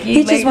 I'll hug you.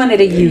 He just wanted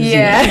to use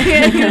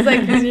you. He was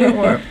like, because you're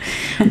warm.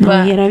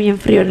 But era bien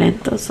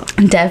friolento, so.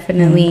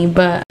 Definitely,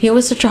 but he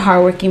was such a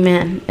hardworking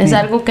man. Es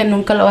algo que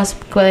nunca lo vas a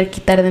poder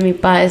quitar de mi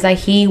pa. It's like,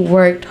 he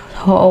worked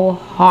so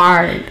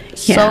hard.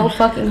 So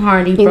fucking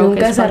hard. He broke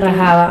his fucking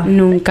rajaba.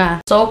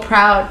 Nunca. So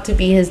proud to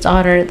be his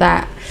daughter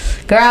that,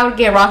 girl, I would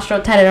get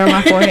rostro tatted on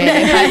my forehead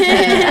if I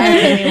could. I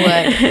really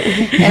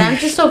would. And I'm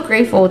just so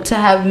grateful to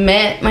have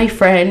met my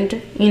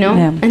friend, you know,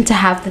 and to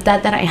have the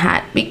dad that I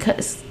had,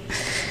 because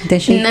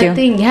Did she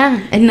nothing,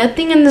 yeah. And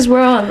nothing in this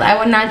world. I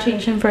would not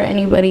change him for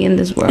anybody in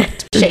this world.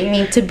 They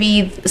need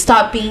to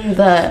stop being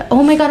the,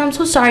 oh my God, I'm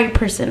so sorry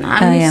person.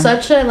 I'm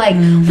such a like, oh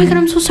my God,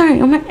 I'm so sorry.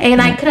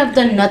 And I could have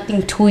done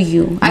nothing to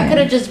you. I could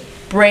have just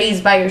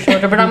raised by your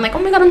shoulder, but I'm like, oh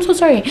my God, I'm so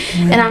sorry.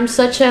 And I'm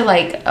such a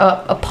like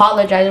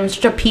apologizer. I'm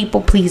such a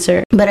people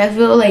pleaser. But I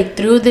feel like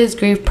through this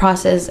grief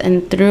process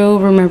and through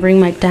remembering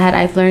my dad,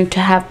 I've learned to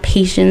have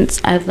patience.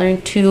 I've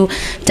learned to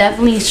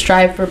definitely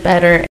strive for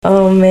better.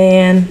 Oh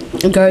man,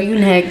 girl, you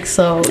next.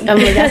 So I'm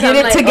like,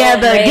 get it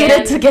together.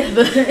 Get it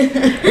together.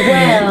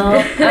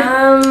 Well,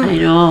 I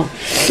know.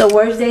 The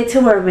worst day to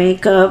wear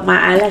makeup. My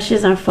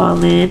eyelashes are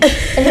falling.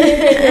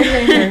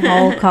 Her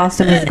whole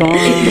costume is gone.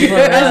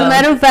 As a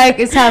matter of fact,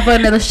 it's half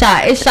another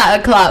shot. It's shot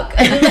o'clock.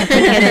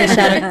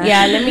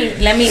 Yeah,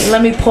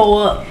 let me pull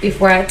up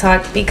before I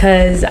talk,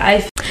 because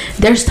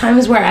there's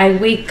times where I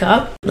wake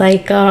up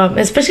like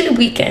especially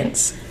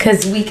weekends,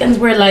 because weekends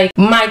were like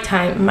my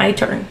turn,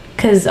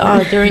 because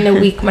during the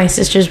week my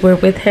sisters were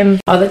with him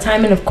all the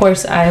time, and of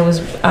course I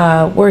was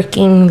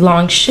working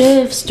long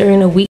shifts during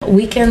the week.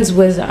 Weekends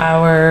was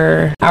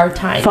our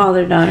time,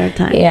 father-daughter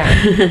time.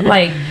 Yeah.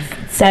 Like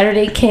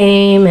Saturday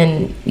came,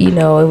 and it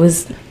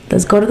was,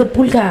 let's go to the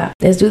pulga,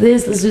 let's do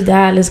this, let's do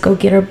that, let's go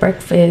get our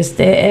breakfast.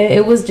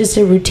 It was just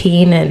a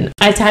routine. And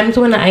at times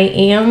when I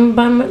am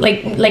by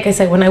like I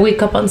said, when I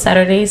wake up on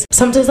Saturdays,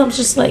 sometimes I'm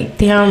just like,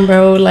 damn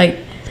bro, like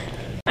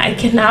I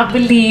cannot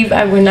believe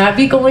I will not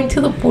be going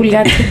to the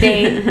pulga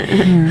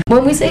today.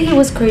 When we say he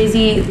was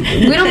crazy,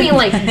 we don't mean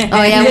like,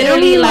 oh yeah, we don't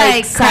mean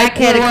like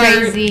crackhead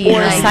crazy or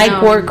like,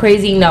 psych ward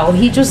crazy. No,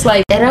 he just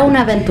like era un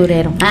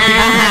aventurero.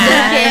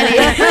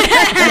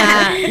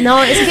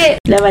 No, es que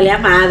le valía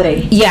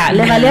madre. Yeah,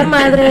 le valía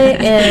madre.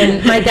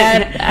 And my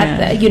dad,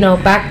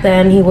 back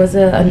then, he was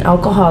an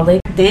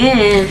alcoholic.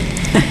 Damn.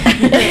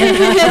 To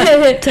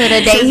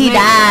the day he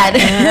died.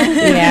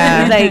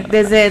 Yeah. Like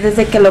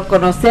desde que lo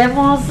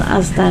conocemos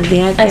hasta el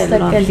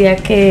día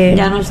que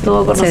ya no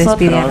estuvo con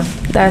nosotros.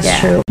 That's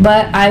true.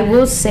 But I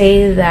will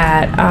say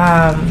that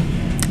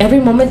every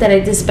moment that I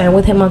did spend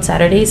with him on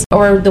Saturdays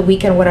or the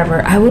weekend,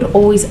 whatever, I would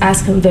always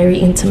ask him very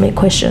intimate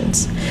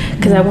questions,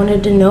 because I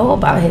wanted to know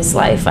about his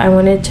life. I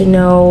wanted to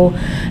know,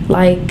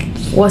 like,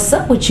 what's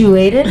up with you,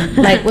 Aiden?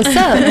 Like, what's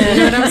up? You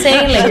know what I'm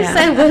saying?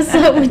 Like, what's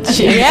up with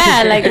you?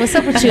 Yeah, like, what's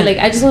up with you? Like,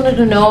 I just wanted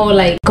to know,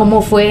 like,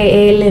 cómo fue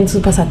él en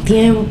su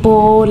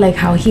pasatiempo, like,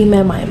 how he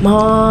met my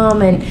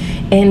mom, and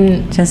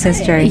just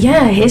history.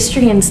 Yeah,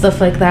 history and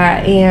stuff like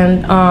that.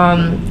 And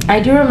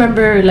I do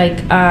remember,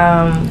 like,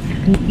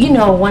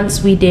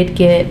 once we did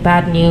get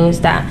bad news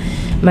that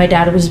my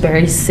dad was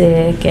very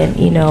sick, and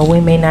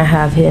we may not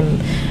have him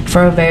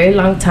for a very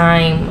long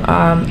time,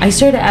 I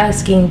started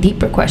asking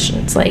deeper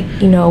questions, like,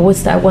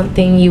 what's that one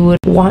thing you would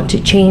want to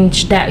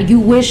change that you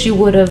wish you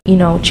would have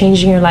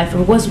changed in your life,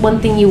 or what's one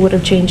thing you would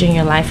have changed in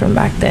your life from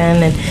back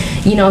then? And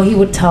he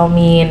would tell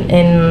me,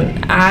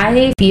 and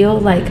I feel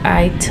like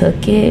I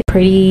took it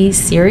pretty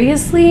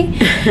seriously,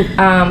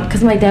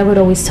 because my dad would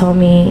always tell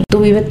me,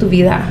 tú vive tu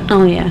vida.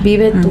 Oh yeah,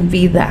 vive tu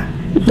vida.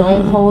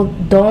 Don't hold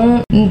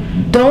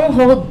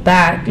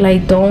back.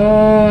 Like,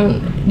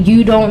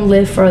 you don't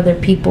live for other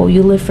people,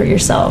 you live for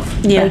yourself.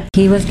 Yeah. Like,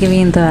 he was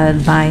giving the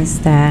advice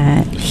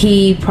that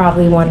he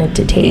probably wanted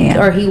to take,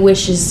 or he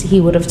wishes he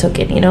would have took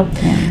it,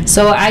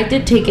 So I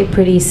did take it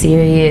pretty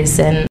serious,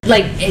 and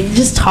like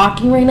just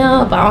talking right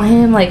now about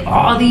him, like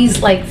all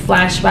these like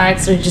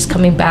flashbacks are just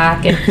coming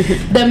back, and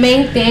the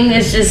main thing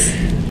is just,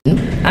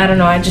 I don't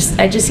know, I just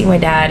see my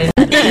dad, and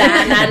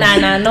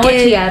nah, no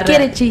chillar.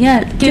 Quiere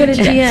chillar.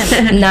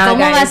 Nah, ¿Cómo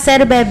va a ser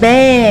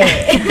bebé?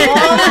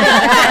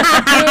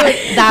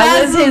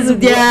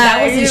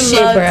 That was his shit,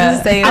 bro.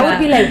 I would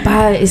be like,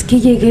 pa, es que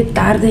llegué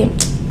tarde.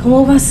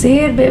 ¿Cómo va a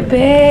ser,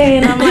 bebé?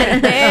 And I'm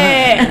like,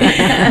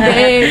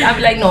 babe.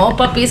 I'm like, no,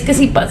 papi, es que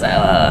si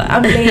pasa,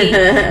 I'm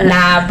late.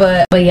 Nah,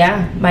 but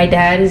yeah, my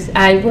dad is,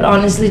 I would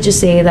honestly just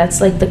say that's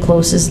like the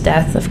closest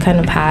death I've kind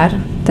of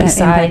had,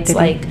 besides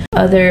like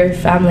other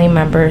family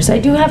members. I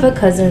do have a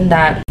cousin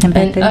that in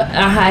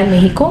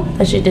Mexico,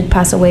 that she did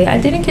pass away. I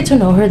didn't get to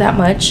know her that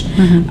much.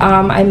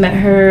 I met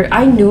her,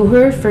 I knew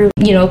her for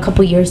a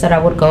couple years that I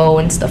would go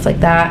and stuff like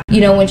that.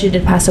 When she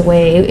did pass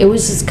away, it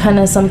was just kind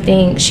of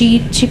something, she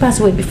passed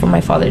away before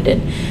my father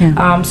did.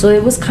 So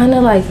it was kind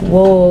of like,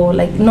 whoa,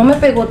 like no me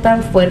pegó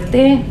tan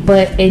fuerte,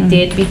 but it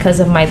did because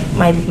of my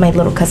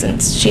little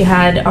cousins. She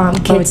had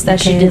kids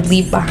that she did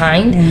leave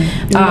behind.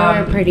 They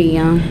were pretty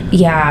young.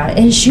 Yeah,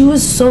 and she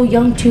was so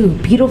young too.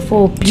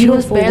 Beautiful She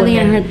was barely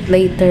woman. in her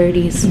late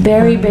 30s.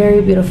 Very,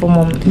 very beautiful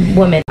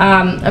woman.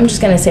 I'm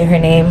just gonna say her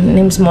name. Her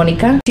name's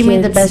Monica. She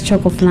made the best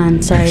choco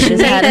flan. Sorry,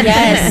 just had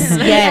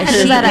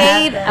she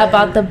made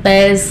about the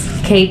best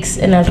cakes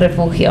in El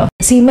Refugio.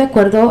 Sí, me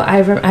acuerdo.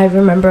 I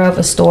remember of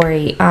a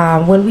story.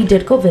 When we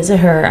did go visit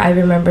her, I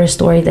remember a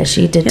story that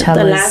she did tell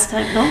us. The last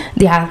time, no?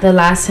 Yeah, the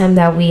last time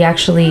that we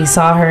actually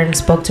saw her and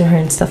spoke to her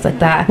and stuff like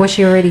that. Was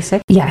she already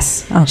sick?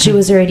 Yes. Okay. She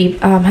was already,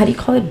 how do you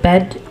call it?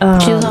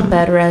 She was on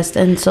bed rest,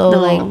 and so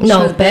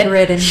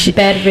bedridden.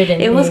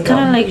 Bedridden. It was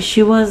kind of like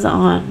she was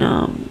on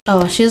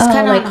she was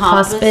kind of like on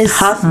hospice.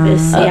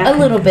 hospice. A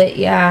little bit,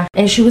 yeah.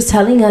 And she was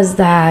telling us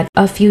that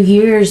a few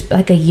years,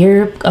 like a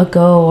year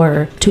ago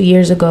or 2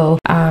 years ago,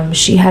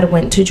 she had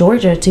went to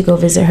Georgia to go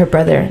visit her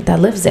brother that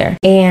lives there,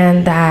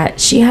 and that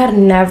she had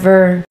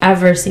never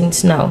ever seen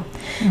snow.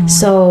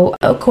 So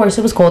of course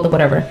it was cold or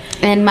whatever.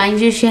 And mind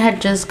you, she had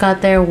just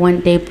got there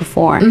one day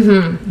before,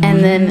 and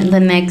then the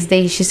next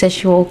day she said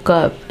she woke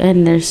up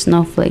and there's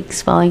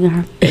snowflakes falling on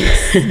her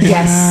face.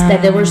 Yes,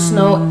 that there was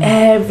snow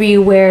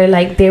everywhere.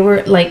 Like they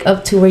were like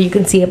up to where you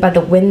can see it by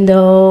the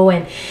window,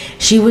 and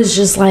she was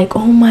just like,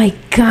 "Oh my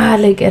god!"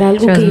 Like era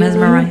algo que yo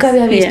nunca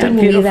había visto en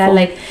mi vida.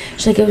 Like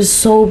she's like, it was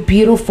so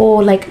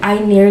beautiful. Like I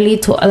literally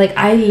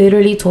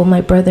told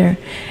my brother,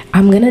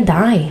 "I'm gonna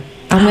die.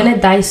 I'm gonna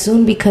die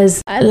soon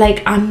because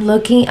like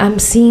I'm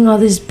seeing all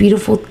these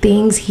beautiful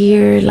things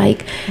here.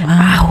 Like,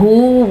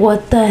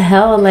 what the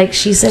hell?" Like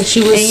she said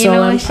she was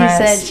so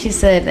impressed. She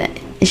said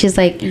she's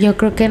like, "Yo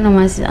creo que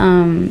nomás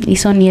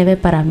hizo nieve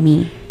para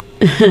mí."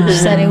 She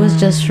said it was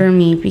just for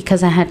me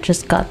because I had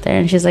just got there,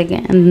 and she's like, yo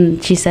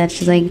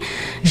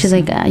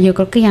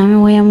creo que ya me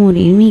voy a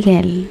morir,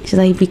 Miguel. She's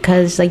like,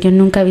 because like yo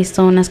nunca he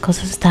visto unas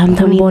cosas tan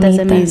bonitas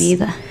en mi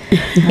vida.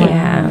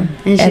 Yeah.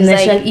 And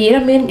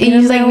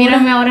she's like,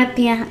 mírame ahora,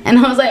 tía. And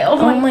I was like,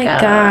 oh my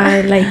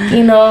god. Like,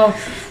 you know,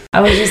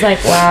 I was just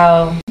like,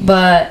 wow.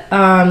 But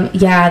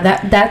yeah,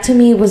 that to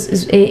me was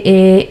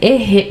it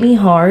hit me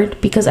hard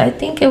because I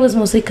think it was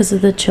mostly because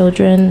of the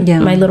children,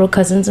 my little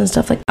cousins and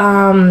stuff, like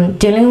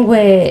dealing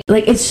with,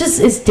 like,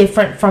 it's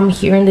different from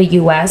here in the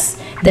US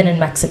than in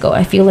Mexico.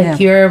 I feel like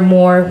you're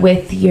more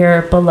with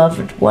your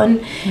beloved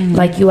one,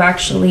 like you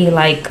actually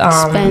like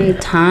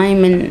spend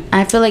time, and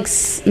I feel like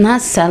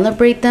not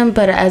celebrate them,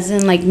 but as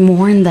in like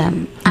mourn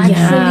them.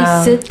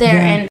 Actually sit there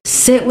and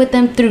sit with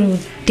them through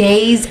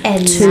days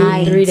and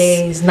 2-3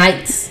 days,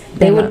 nights.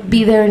 They would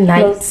be there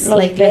nights,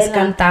 like les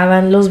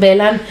cantaban, los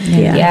velan.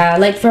 Yeah,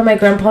 like for my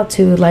grandpa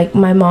too, like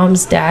my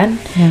mom's dad,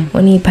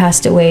 when he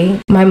passed away,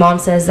 my mom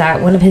says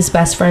that one of his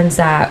best friends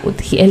that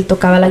él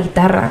tocaba la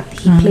guitarra,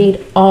 he played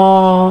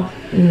all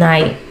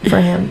night for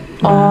him.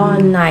 All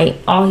night.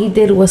 All he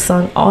did was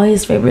sung all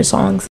his favorite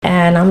songs.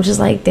 And I'm just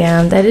like,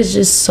 damn, that is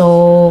just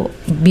so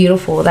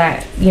beautiful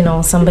that, you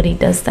know, somebody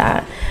does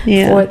that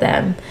for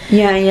them.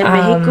 Yeah, y en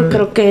México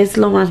creo que es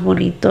lo más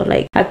bonito.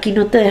 Like, aquí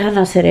no te dejan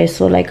hacer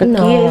eso. Like,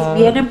 aquí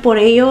vienen por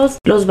ellos,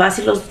 los vas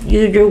y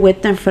you're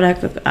with them for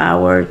like an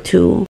hour or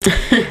two.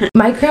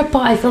 My grandpa,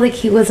 I feel like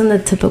he wasn't the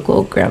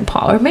typical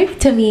grandpa. Or maybe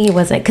to me he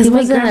wasn't. Because he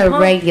wasn't a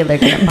regular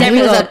grandpa.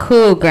 He was a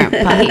cool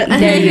grandpa.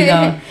 There you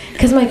go.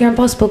 Because my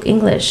grandpa spoke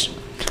English.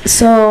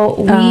 So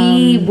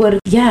we would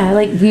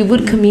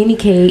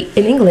communicate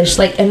in English,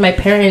 like, and my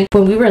parents,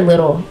 when we were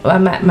little,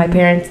 my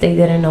parents, they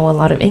didn't know a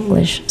lot of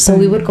English, so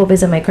we would go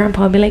visit my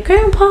grandpa and be like,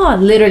 "Grandpa,"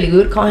 literally we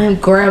would call him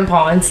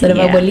grandpa instead of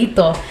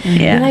abuelito.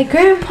 Be like,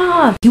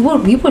 "Grandpa."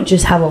 We would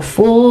just have a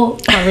full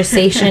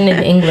conversation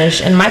in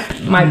English, and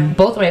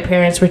both of my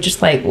parents were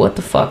just like, "What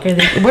the fuck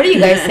what are you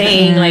guys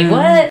saying?" Like,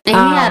 what? And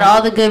he had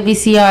all the good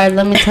VCRs,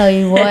 let me tell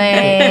you what.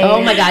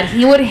 Oh my god,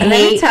 he would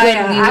hate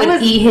when we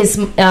would eat his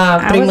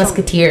Three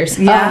Musketeers.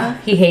 Yeah,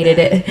 he hated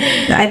it.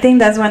 I think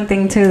that's one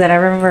thing too that I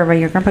remember about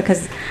your grandpa,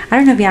 because I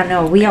don't know if y'all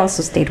know, we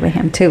also stayed with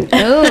him too.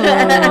 Oh, I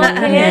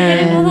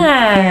didn't know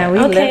that. Yeah, we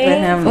lived with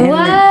him.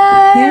 What?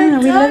 Yeah,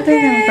 we lived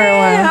with him for a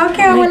while.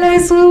 Okay, abuela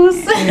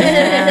Jesus.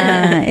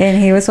 Yeah,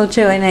 and he was so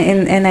chill,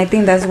 and I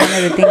think that's one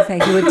of the things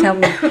that he would tell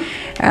me.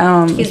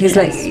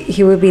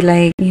 He would be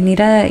like, you need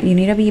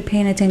to be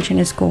paying attention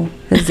to school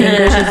because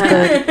English is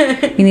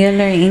good. You need to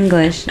learn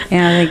English.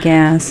 And I was like,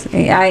 yes.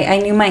 I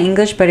knew my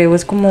English, but it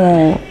was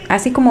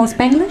así como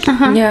Spanglish.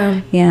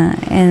 Yeah.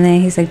 And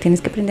then he's like,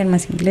 tienes que aprender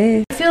más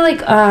inglés. I feel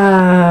like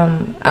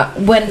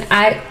when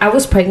I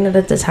was pregnant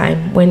at the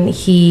time when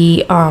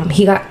he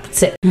got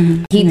sick.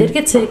 He did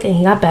get sick and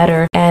he got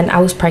better, and I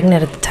was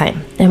pregnant at the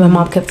time, and my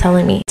mom kept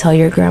telling me, "Tell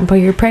your grandpa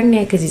you're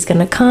pregnant because he's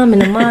gonna come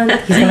in a month."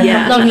 He's gonna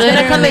come. No, he's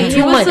gonna come in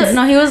 2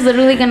 months. He was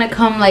literally gonna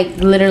come like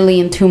literally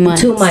in 2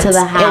 months. 2 months to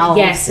the house.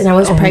 Yes, and I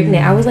was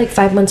pregnant. I was like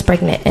 5 months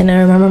pregnant, and I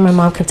remember my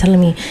mom kept telling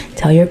me,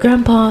 "Tell your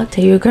grandpa,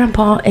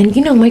 and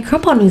you know my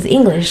grandpa knows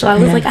English, so I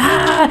was like,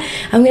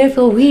 I'm gonna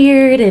feel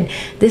weird and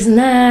this and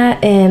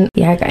that, and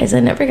yeah, guys, I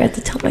never got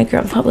to tell my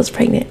grandpa I was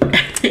pregnant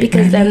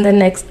because then the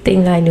next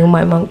thing I knew,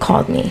 my mom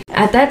called me.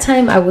 At that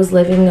time, I was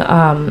living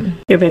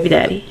your baby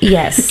daddy.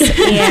 Yes.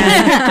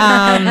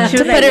 Yeah. To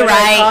put it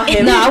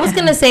right. No, I was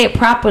gonna say it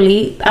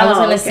properly. I was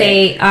gonna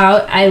say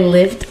I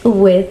lived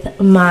with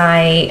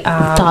my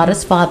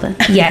daughter's father.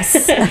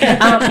 Yes.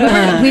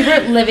 We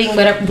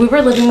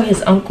were living with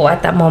his uncle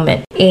at that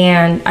moment,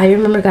 and I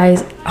remember,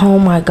 guys, Oh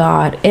my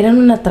God. Era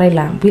una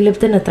traila. We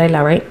lived in a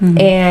traila, right?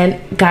 And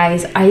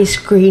guys, I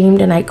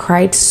screamed and I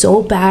cried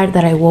so bad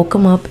that I woke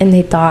them up and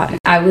they thought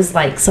I was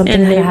like something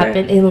In had labor?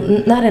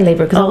 happened. Not in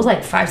labor, because I was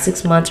like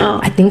 5-6 months.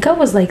 Or I think I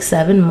was like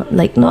 7.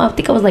 Like, no, I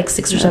think I was like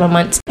 6 or 7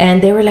 months.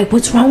 And they were like,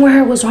 what's wrong with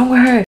her? What's wrong with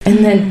her?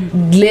 And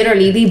then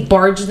literally they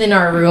barged in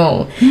our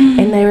room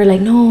and they were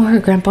like, no, her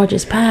grandpa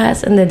just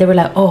passed. And then they were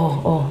like,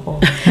 oh.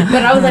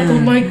 But I was like, oh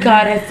my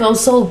God, I felt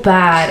so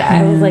bad.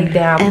 I was like,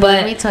 damn. And But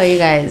let me tell you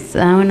guys,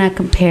 I would not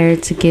compare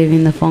it to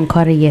giving the phone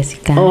call to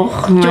Jessica. Oh,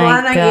 my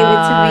Joanna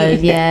gave it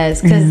to me.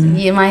 Yes, because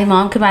my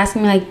mom kept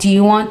asking me like, do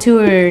you want to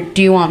or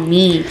do you want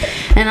me?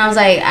 And I was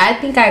like, I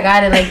think I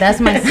got it. Like, that's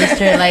my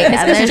sister. Like,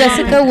 because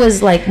Jessica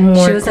was like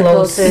more She was the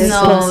close. closest.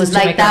 No, closest to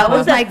my like that grandpa.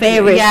 was my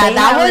favorite. Yeah, They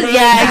that was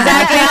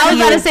exactly. I was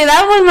about to say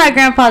that was my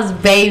grandpa's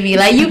baby.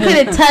 Like you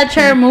couldn't touch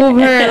her, move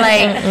her.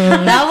 Like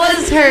that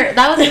was her.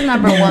 That was his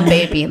number one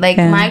baby. Like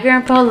my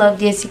grandpa loved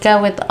Jessica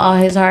with all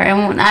his heart,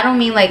 and I don't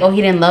mean like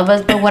he didn't love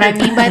us, but what I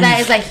mean by that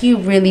is like he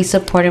really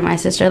supported my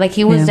sister. Like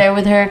he was there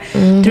with her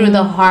through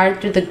the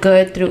hard, through the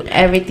good, through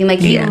everything. Like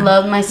he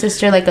loved my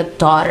sister like a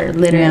daughter,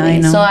 literally. I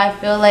know. So I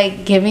feel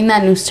like giving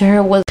that news to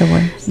her was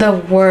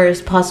the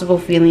worst possible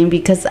feeling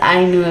because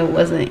I knew it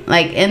wasn't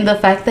like, and the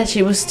fact that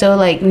she was still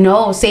like,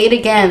 no, say it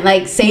again,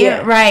 like say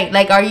it right,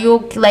 like are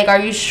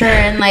you sure?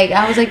 And like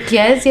I was like,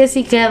 yes,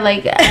 you can,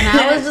 like, and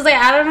I was just like,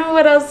 I don't know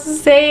what else to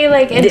say,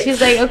 like, and she's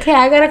like, okay,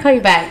 I gotta call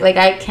you back, like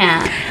I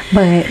can't.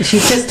 But she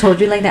just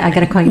told you like that. I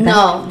gotta call you back.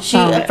 No, she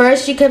at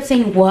first she kept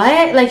saying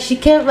what, like she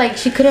kept like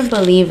she couldn't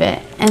believe it,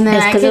 and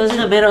then Because it was in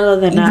the middle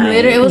of the night.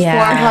 Literally, it was 4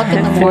 o'clock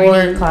in the morning.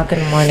 4 o'clock in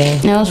the morning.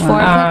 It was 4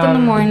 o'clock in the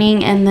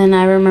morning, and then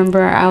I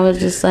remember I was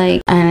just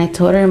like, and I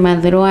told her in my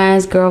little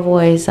ass girl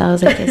voice, I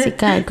was like,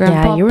 Jessica,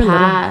 grandpa you were little.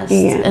 passed.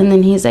 And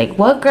then he's like,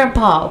 what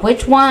grandpa?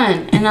 Which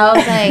one? And I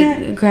was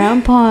like,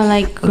 grandpa,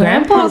 like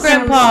grandpa,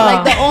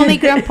 like the only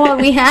grandpa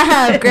we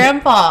have,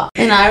 grandpa.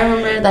 And I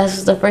remember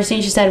that's the first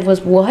thing she said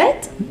was,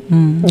 what?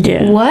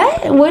 Yeah.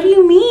 What do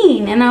you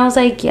mean? And I was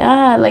like,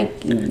 yeah,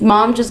 like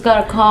mom just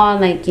got a call,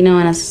 like, you know,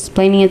 and I was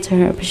explaining it to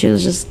her, but she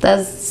was just,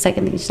 that's the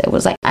second thing she said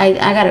was like, I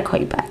gotta call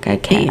you back, I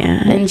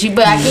can't. And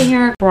but I can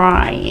hear her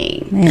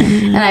crying,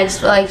 and I just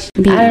feel like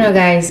I don't know,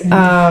 guys.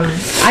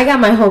 I got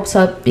my hopes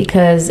up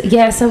because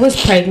yes, I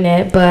was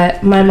pregnant,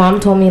 but my mom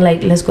told me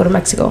like, let's go to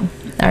Mexico.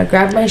 I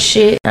grabbed my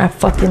shit and I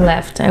fucking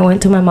left. I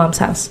went to my mom's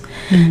house.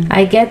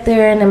 I get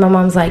there and then my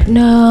mom's like,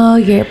 no,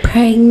 you're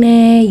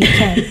pregnant, you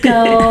can't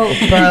go.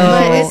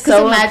 Bro, it's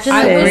so imagine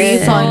the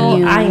grief on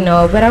you. I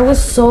know, but I was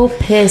so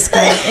pissed,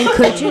 guys. And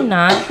could you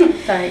not?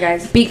 sorry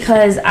guys,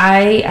 Because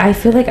I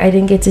feel like I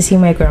didn't get to see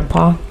my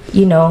grandpa,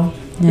 you know,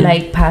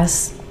 like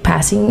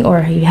passing,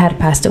 or he had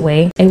passed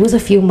away. It was a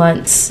few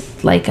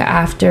months like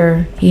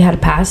after he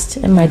had passed,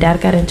 and my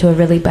dad got into a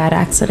really bad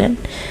accident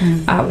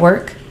at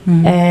work.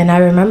 And I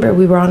remember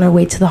we were on our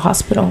way to the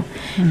hospital,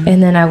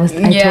 and then I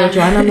told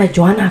Joanna, I'm like,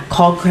 Joanna,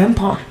 call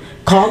grandpa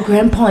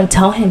and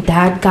tell him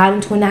dad got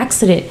into an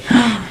accident.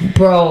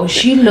 Bro,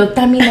 she looked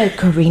at me like,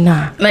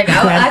 Karina, like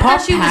I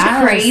thought she was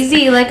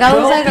crazy. Like I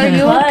was like, are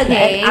you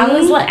okay? I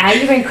was like, I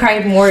even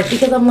cried more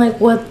because I'm like,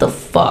 what the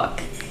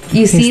fuck?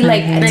 You see,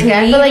 like I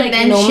feel like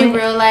then she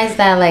realized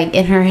that like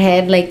in her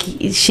head, like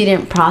she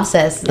didn't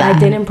process that. I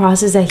didn't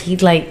process that he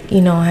like,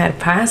 you know, had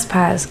passed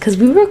because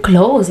we were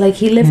close. Like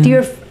he lived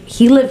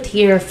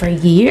here for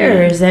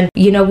years, and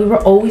you know we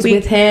were always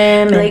with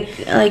him.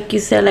 Like you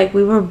said, like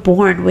we were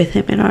born with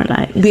him in our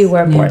lives. We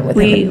were born with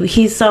him.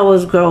 He saw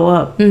us grow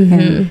up.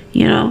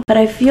 You know, but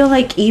I feel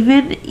like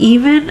even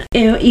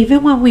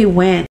when we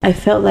went, I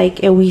felt like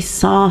we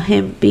saw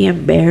him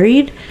being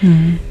buried.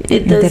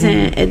 It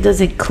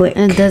doesn't click.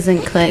 It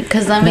doesn't click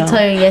because let me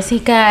tell you,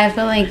 Jessica, I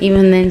feel like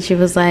even then she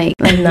was like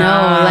no,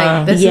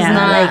 like this is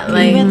not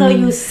like even though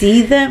you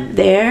see them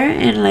there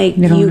and like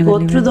you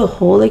go through the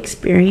whole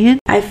experience,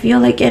 I feel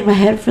like in my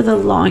head for the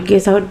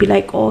longest I would be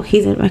like, oh,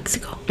 he's in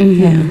Mexico.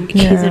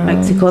 He's in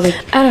Mexico.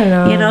 Like I don't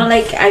know, you know,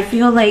 like I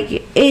feel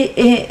like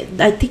it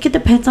I think it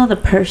depends on the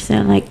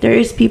person. Like there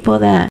is people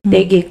that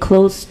they get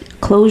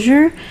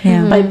closure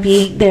by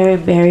being there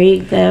and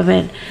burying them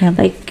and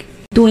like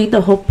doing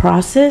the whole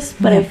process,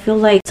 but I feel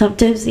like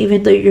sometimes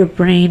even though your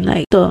brain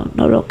like no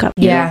lo capta.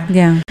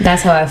 Yeah.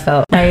 That's how I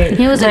felt.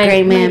 He was a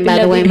great man, by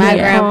the way. My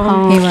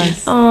grandpa. He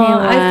was.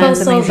 I felt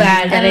so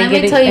bad. And let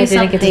me tell you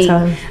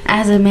something.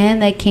 As a man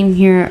that came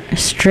here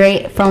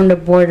straight from the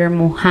border,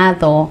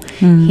 mojado,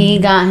 he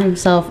got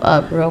himself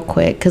up real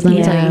quick. Because let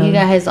me tell you, he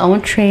got his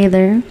own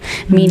trailer,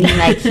 meaning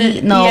like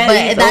he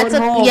but that's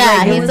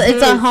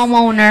it's a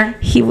homeowner.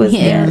 He was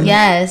there.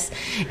 Yes,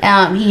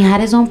 he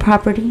had his own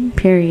property.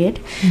 Period.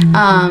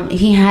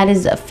 He had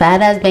his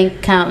fat ass bank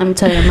account. Let me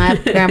tell you, my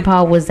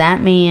grandpa was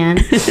that man.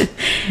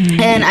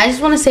 And I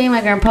just want to say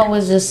my grandpa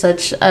was just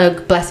such a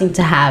blessing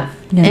to have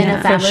in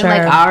a family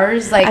like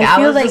ours. Like I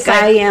feel like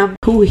I am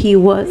who he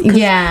was.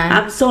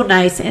 I'm so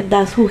nice, and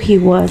that's who he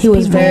was. He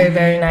was very,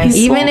 very nice.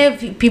 Even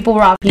if people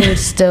were off, he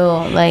was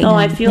still like. No,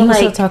 I feel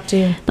like talk to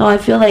you. No, I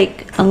feel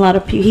like a lot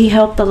of people. He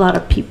helped a lot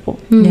of people.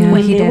 Yeah,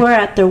 when he they did. were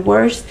at their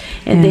worst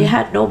and they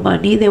had no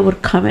money, they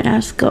would come and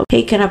ask them,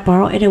 hey, can I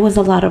borrow? And it was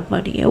a lot of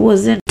money. It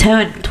wasn't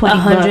 10, 20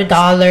 $100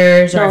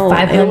 bucks. or No,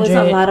 500. it was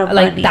a lot of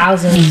like money.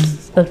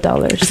 thousands of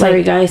dollars. Sorry,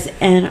 Like, guys.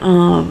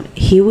 And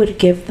he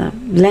would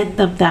lend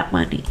them that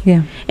money.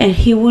 Yeah. And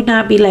he would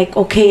not be like,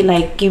 okay,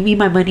 like, give me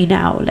my money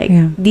now. Like,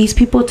 these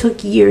people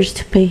took years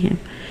to pay him.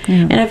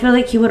 Yeah. And I feel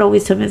like he would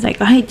always tell me, it's like,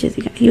 hey,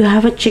 Jessica, you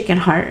have a chicken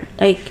heart.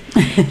 Like,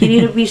 you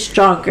need to be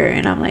stronger.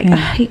 And I'm like,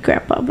 hey,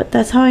 Grandpa, but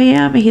that's how I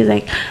am. And he's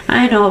like,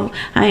 I know.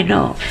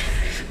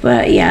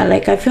 But yeah,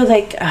 like, I feel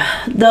like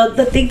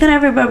the thing that I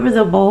remember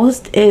the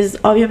most is,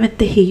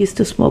 obviously, he used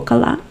to smoke a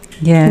lot.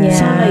 Yeah.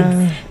 So,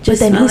 like,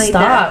 just then he like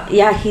stopped. that.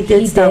 Yeah, he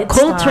did stop.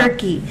 Cold stop.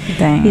 turkey.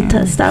 Dang. He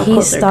stopped He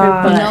cold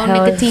stopped. turkey. No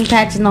hell, nicotine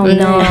patches, no.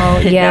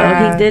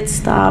 Yeah. He did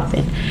stop.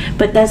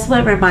 But that's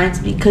what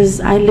reminds me,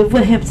 because I lived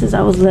with him since I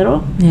was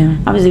little. Yeah.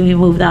 Obviously, we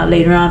moved out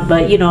later on,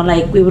 but, you know,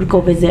 like, we would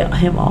go visit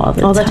him all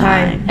the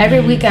time. Every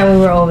weekend we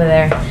were over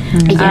there.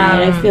 Yeah,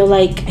 and I feel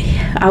like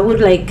I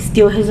would, like,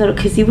 steal his little,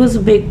 because he was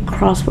a big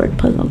crossword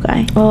puzzle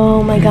guy.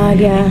 Oh my God,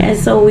 yeah. And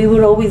so we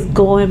would always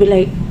go and be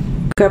like,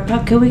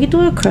 Grandpa, can we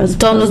do a crossword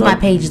Don't lose puzzle? my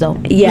page though.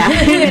 Yeah.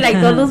 Like,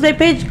 don't lose my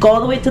page. Go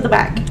all the way to the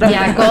back.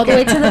 Yeah, go all the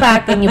way to the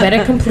back and you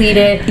better complete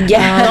it.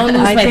 Yeah. Don't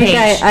lose I my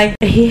think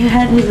page. He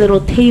had his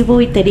little table.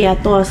 Y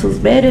tenía todas sus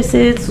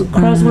medicines, su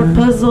crossword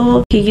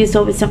puzzle. He used to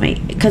always tell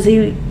me, because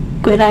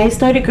when I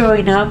started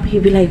growing up,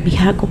 he'd be like,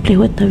 mija, go play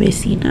with the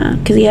vecina.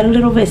 Because he had a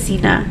little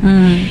vecina,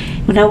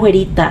 una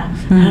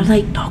güerita. And I was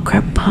like, no,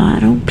 Grandpa, I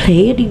don't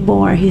play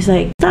anymore. He's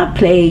like, stop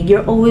playing.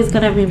 You're always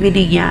going to be mi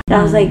niña. And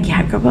I was like,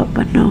 yeah, Grandpa,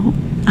 but no.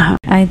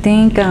 I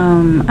think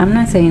I'm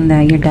not saying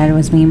that your dad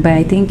was mean, but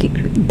I think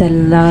the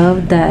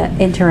love, the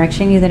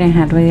interaction you didn't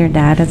have with your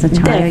dad as a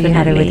child, you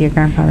had it with your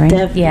grandpa, right?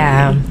 Definitely.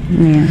 Yeah.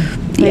 Yeah.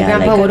 My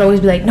grandpa would always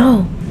be like,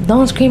 no,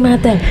 don't scream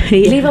at them.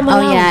 Leave them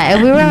alone. Oh yeah,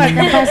 if we were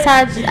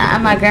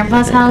at my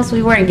grandpa's house,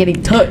 we weren't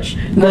getting touched.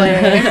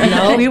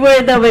 No, we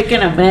were the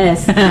making a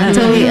mess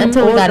until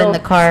we got in the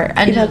car.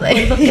 And just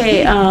like,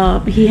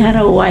 okay, he had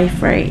a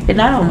wife, right?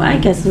 And I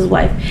guess his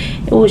wife.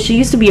 Well, she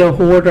used to be a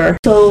hoarder,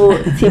 so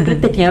siempre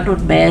tenían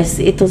un mes.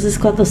 Entonces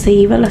cuando se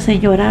iba la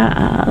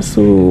señora a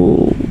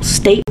su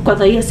state,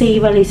 cuando ella se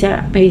iba, le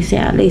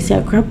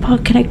decía, Grandpa,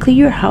 can I clean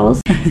your house?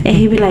 And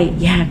he'd be like,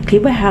 yeah,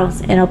 clean my house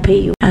and I'll pay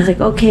you. I was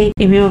like, okay.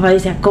 Y mi mamá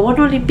decía, ¿cómo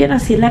no limpian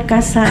así la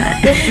casa?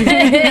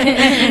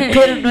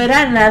 Pero no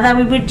era nada.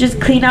 We would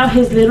just clean out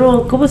his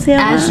little, ¿cómo se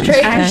llama?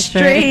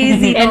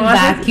 Ashtrays. You know, And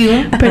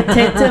vacuum.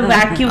 Pretend to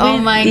vacuum. oh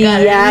it. my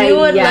God, Yeah, you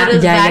would let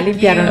us Ya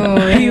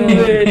vacuum. He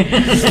would.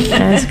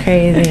 That's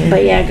crazy.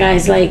 But yeah,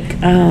 guys, like,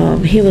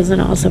 he was an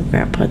awesome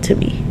grandpa to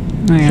me.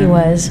 He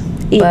was.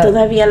 Y But-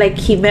 todavía, like,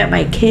 he met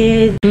my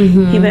kid,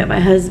 he met my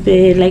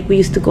husband, like, we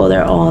used to go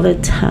there all the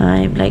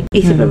time, like,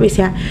 y siempre me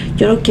decía,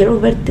 yo no quiero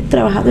verte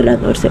trabajando en las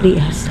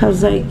nurserías.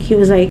 He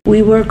was like,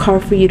 we work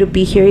hard for you to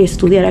be here, y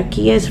estudiar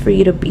aquí is for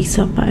you to be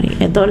somebody,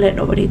 and don't let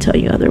nobody tell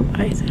you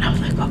otherwise. And I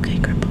was like, okay,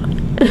 Grandpa.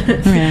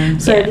 Yeah.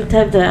 So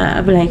anytime that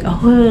I'm like,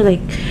 oh,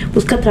 like,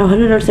 busca trabajo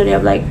en la nursería,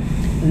 I'm like,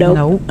 nope.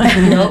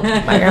 Nope.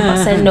 My grandpa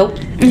said nope.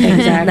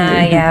 Exactly.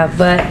 Nah, yeah,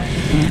 but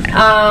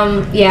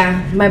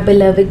yeah, my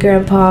beloved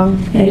grandpa.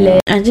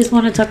 I just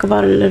want to talk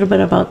about a little bit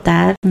about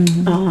that. When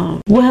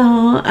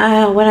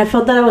I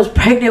found that I was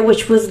pregnant,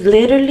 which was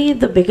literally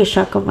the biggest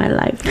shock of my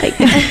life. Like,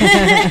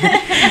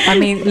 I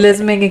mean, let's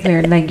make it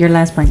clear, like your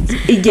last pregnancy.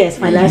 yes,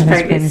 my last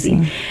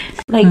pregnancy.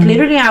 Like,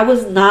 literally, I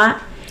was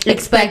not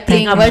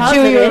Expecting, a but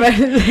you were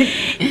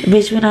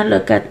Bitch, when I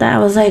look at that, I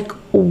was like,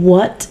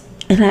 what?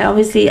 And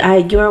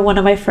you were one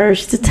of my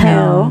first to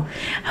tell.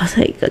 Yeah. I was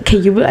like,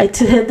 I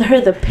sent her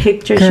the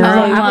picture. Girl, She was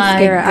like, I was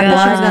scared. I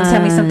thought she was going to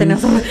tell me something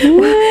else.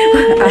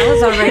 I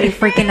was already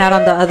freaking out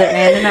on the other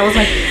end. And I was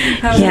like,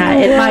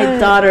 and my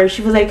daughter,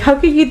 she was like, how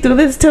can you do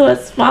this to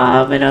us,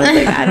 Mom? And I was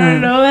like, I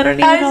don't know. I don't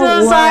even know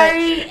I'm so what.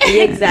 sorry.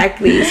 Yeah,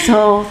 exactly.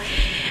 So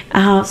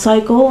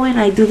I go and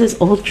I do this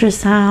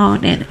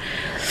ultrasound and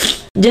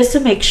just to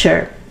make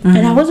sure.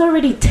 And I was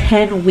already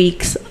 10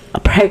 weeks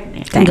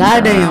pregnant.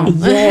 Goddamn.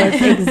 Yes,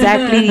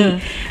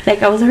 exactly.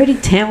 Like, I was already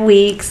 10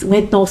 weeks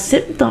with no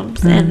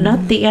symptoms and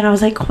nothing. And I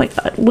was like, oh my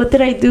God, what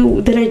did I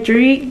do? Did I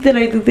drink? Did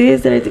I do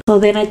this? So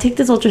then I take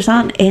this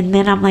ultrasound and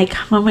then I'm like,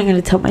 how am I going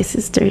to tell my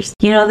sisters?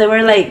 You know, they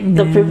were like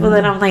the people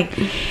that I'm like,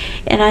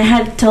 and I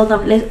had told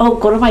them,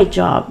 go to my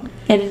job.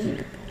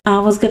 And I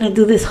was going to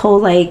do this whole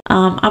like,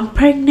 I'm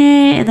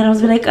pregnant. And then I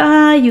was like,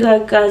 you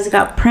guys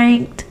got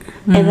pranked.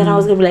 And then I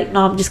was gonna be like,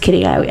 no, I'm just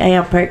kidding. I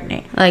am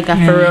pregnant. Like for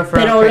real.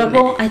 Pero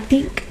luego, I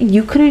think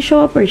you couldn't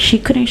show up or she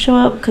couldn't show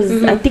up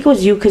because I think it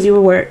was you because you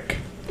were work.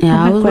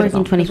 Yeah, I was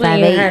working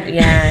 25/8.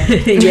 Yeah.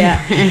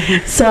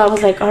 Yeah. So I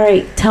was like, all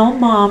right, tell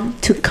Mom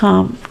to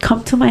come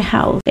to my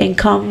house and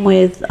come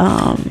with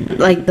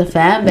like the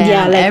fat band.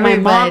 yeah, like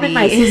everybody. my mom and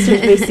my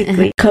sisters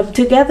basically come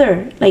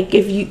together. Like,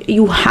 if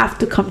you have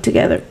to come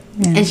together.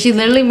 Yeah. And she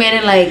literally made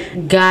it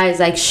like, guys,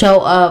 like,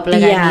 show up.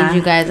 Like, I need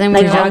you guys. And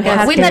Like, we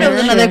thought it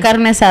was scared. another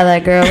carne asada,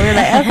 girl. We were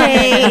like,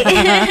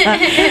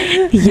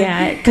 okay.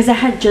 Yeah, because I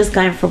had just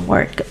gotten from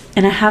work and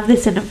and I have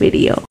this in a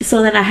video.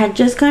 So then I had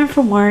just gotten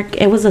from work.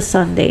 It was a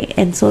Sunday.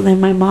 And so then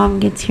my mom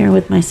gets here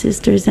with my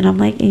sisters, and I'm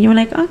like, and you were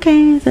like,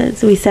 okay.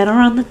 So we sat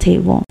around the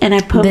table, and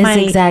I put this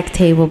exact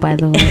table, by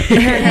the way.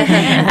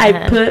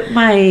 I put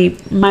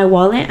my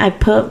wallet, I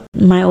put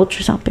my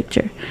ultrasound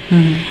picture.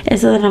 And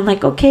so then I'm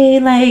like, okay,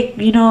 like,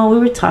 you know, we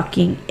were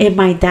talking, and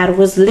my dad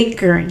was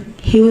lingering.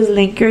 He was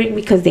lingering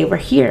because they were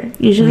here.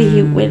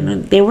 Usually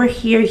when they were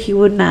here, he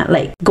would not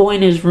like go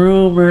in his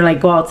room or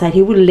like go outside.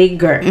 He would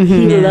linger.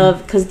 He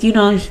loved, because you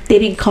know, they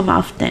didn't come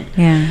often.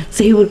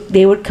 So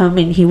they would come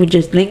and he would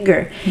just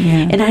linger.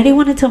 And I didn't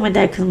want to tell my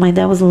dad because my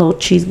dad was a little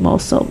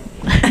chismoso.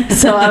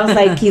 So I was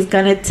like, he's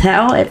gonna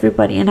tell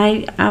everybody, and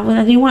I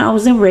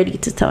wasn't ready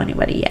to tell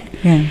anybody yet.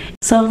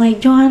 So I'm like,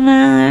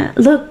 Joanna,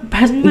 look,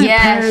 pass me my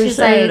purse. She's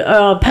like,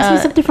 pass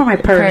me something for my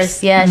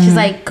purse. She's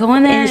like, go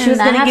in there, and she was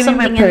gonna give me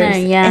my purse.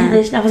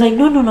 And I was like,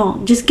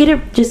 no, just get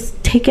it,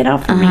 just take it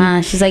out for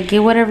me. She's like,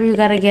 get whatever you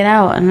gotta get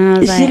out. And I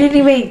was she didn't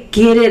even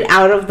get it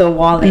out of the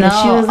wallet. No,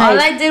 she was like, all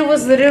I did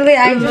was literally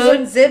I just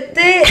unzipped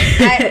it,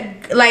 I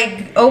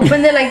like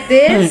opened it like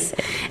this,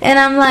 and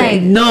I'm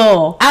like,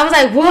 no. I was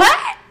like, what?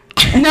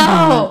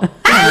 No.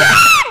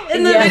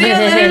 In the video,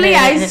 literally,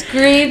 I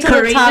screamed to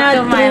the top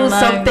of my lungs.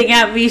 Something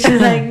at me.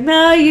 She's like,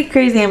 no, you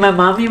crazy. And my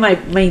mommy, my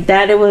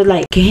dad, it was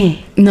like,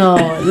 ¿qué? No.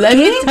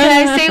 Can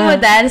I say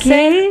what dad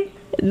said?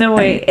 No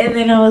way. And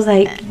then I was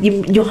like,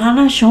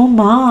 Johanna, show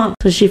mom.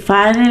 So she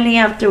finally,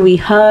 after we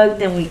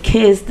hugged and we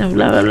kissed and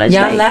blah blah blah,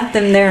 y'all left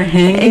them there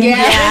hanging.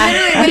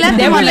 Yeah, we left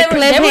them on the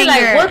cliffhanger. They were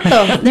like, what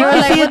the? They were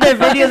like, what the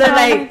video? They're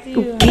like,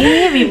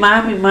 ¿qué? Mi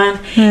mom,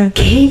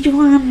 ¿qué,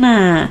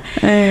 Johanna?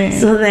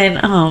 So then,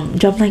 I'm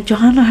like,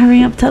 Johanna,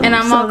 hurry up, tell them.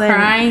 And I'm all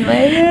crying.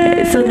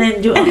 So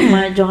then,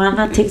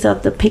 Johanna takes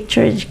out the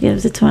picture and she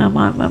gives it to my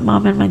mom. My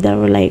mom and my dad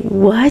were like,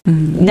 what?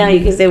 Now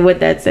you can say what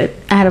dad said.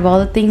 Out of all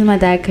the things my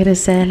dad could have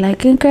said, like,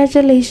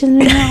 congratulations,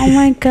 mira, oh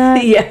my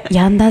god. Ya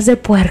andas de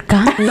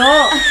puerca.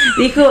 No,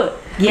 dijo,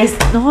 yes,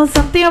 no,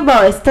 something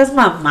about estas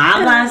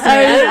mamadas.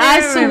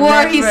 I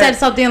swore he said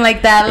something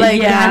like that.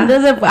 Like,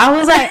 andas de I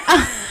was like,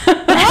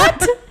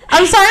 what?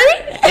 I'm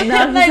sorry?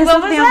 No, like,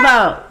 what was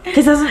about?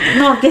 Que son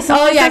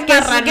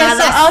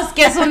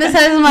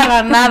esas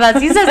marranadas.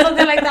 He said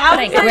something like that. I was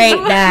like,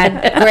 great, Dad.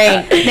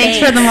 Great. Thanks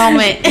for the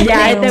moment.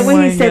 Yeah, and then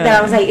when he said that,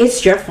 I was like,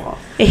 it's your fault.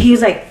 And he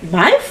was like,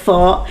 my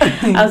fault?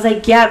 I was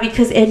like, yeah,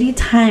 because every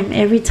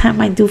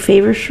time I do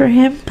favors for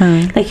him,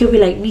 like he'll be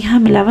like,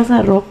 mija, me lavas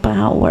la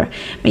ropa, or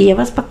me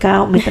llevas pa' acá,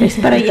 o me traes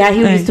para allá.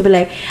 He used to be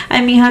like,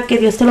 ay, mija, que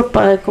Dios te lo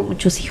pague con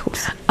muchos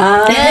hijos.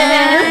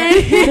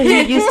 So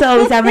he used to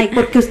always, I'm like,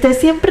 porque usted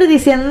siempre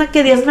diciendo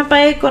que Dios me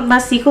pague con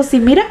más hijos, y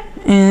mira.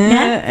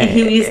 Yeah, and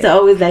he used to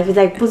always laugh. He's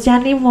like, pues ya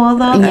ni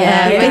modo.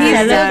 Yeah, but he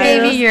still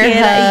gave you your hug.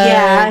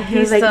 Yeah, he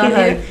was like,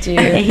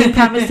 and he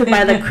promised to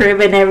buy the crib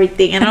and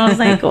everything. And I was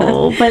like,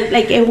 oh, but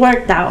like it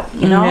worked out,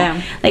 you know.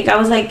 Yeah. Like I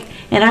was like,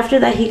 and after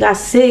that he got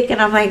sick,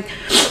 and I'm like,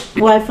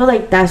 well, I feel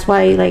like that's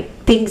why like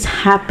things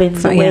happen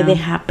the way they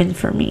happen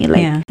for me.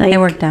 Like, it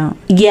worked out.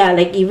 Yeah,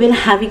 like even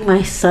having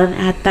my son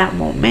at that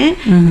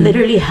moment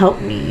literally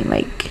helped me,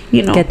 like,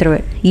 you know, get through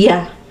it.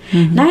 Yeah.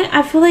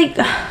 I feel like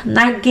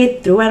not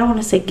get through. I don't want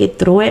to say get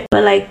through it,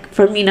 but like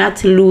for me not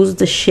to lose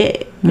the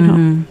shit, you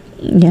know.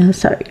 Yeah,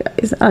 sorry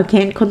guys.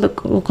 Again, con la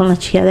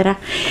chilladera.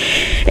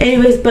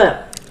 Anyways,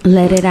 but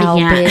let it out,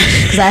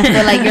 bitch. Because I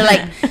feel like you're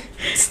like,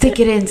 stick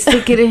it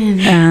in.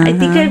 I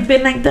think I've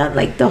been like that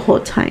like the whole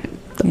time.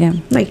 Yeah,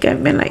 like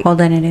I've been like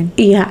holding it in.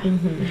 Yeah,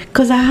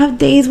 because I have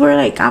days where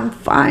like I'm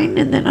fine,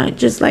 and then I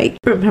just like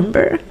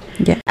remember.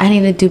 Yeah, I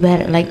need to do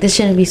better. Like this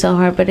shouldn't be so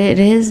hard, but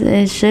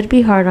it should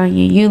be hard on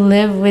you. You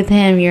live with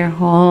him your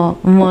whole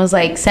almost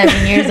like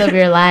 7 years of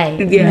your life.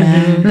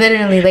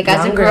 Literally, like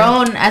as a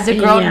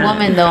grown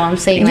woman though, I'm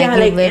saying like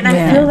you live. And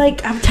I feel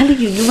like I'm telling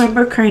you. You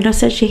remember Karina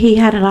said he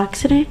had an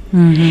accident?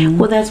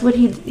 Well, that's what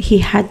he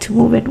had to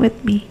move in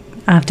with me.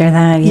 After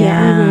that,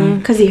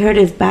 because he hurt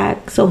his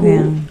back, so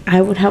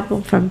I would help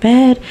him from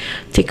bed,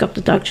 take up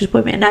the doctor's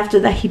appointment, and after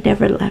that he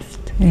never left.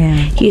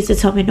 He used to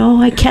tell me,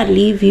 no, I can't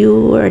leave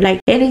you, or like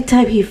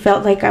anytime he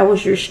felt like I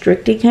was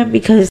restricting him,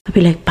 because I'd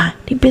be like, pa,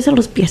 limpieza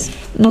los pies,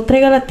 no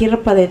traiga la tierra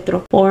para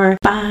dentro, or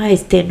pa,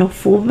 no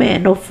fume,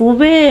 no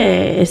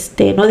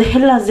deje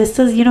las de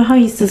estas, you know how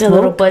he used to smoke?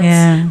 Little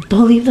butts.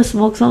 Don't leave the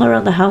smokes all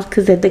around the house,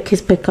 because then the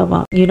kids pick them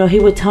up. You know, he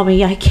would tell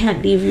me, I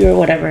can't leave you or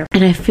whatever.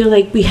 And I feel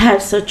like we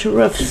had such a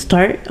rough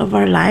start of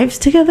our lives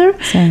together,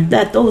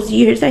 that those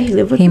years that he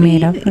lived with me,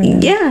 made up for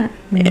it.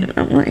 And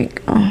I'm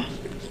like, oh,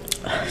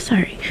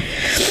 sorry.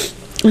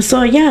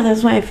 So yeah,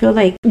 that's why I feel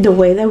like the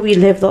way that we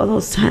lived all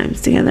those times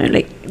together,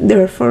 like they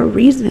were for a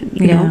reason,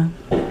 you know.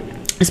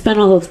 I spent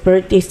all those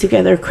birthdays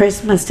together,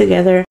 Christmas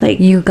together, like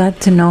you got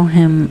to know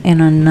him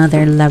in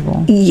another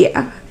level.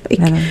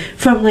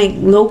 From like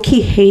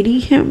low-key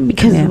hating him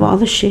because of all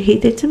the shit he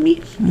did to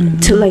me,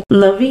 to like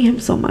loving him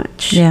so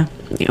much.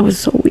 It was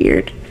so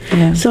weird.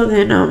 Yeah. So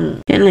then,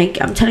 and like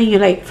I'm telling you,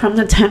 like from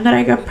the time that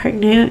I got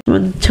pregnant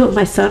until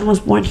my son was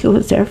born, he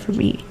was there for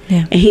me.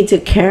 Yeah. And he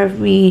took care of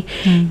me.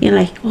 And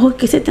like, oh,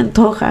 ¿qué se te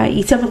antoja?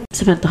 Y se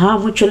me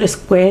antojaba mucho el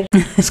squirt.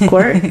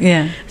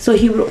 Yeah. So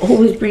he would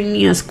always bring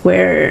me a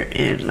square,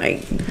 and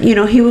like, you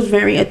know, he was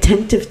very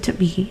attentive to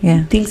me.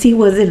 Yeah. Things he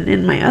wasn't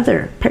in my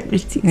other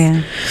pregnancies.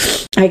 Yeah.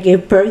 I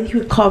gave birth, he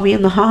would call me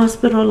in the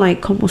hospital,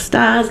 like, ¿Cómo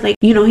estás? Like,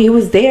 you know, he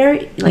was there.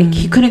 Like,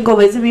 he couldn't go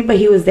visit me, but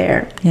he was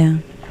there. Yeah.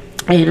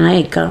 And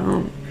like,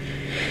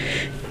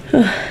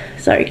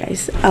 sorry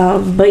guys,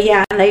 but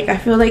yeah, like I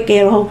feel like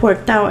it all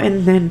worked out.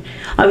 And then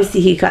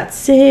obviously he got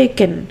sick,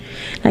 and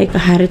like I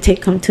had to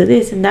take him to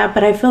this and that.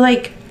 But I feel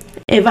like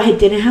if I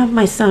didn't have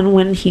my son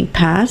when he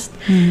passed,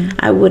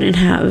 I wouldn't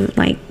have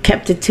like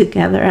kept it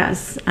together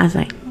as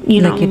like,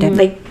 you know, Like you did.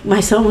 like my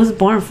son was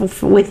born for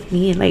with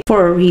me, like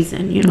for a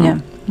reason, you know. Yeah.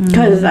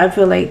 Because I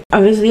feel like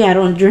obviously I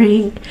don't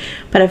drink,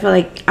 but I feel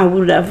like I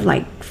would have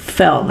like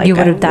felt like You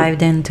would I have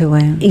dived into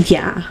it.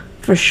 Yeah,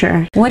 for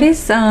sure. What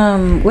is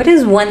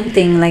one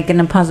thing, like in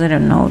a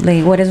positive note,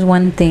 like what is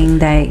one thing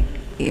that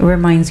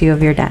reminds you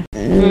of your dad?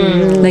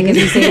 Like if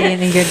you say it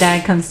and your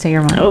dad comes to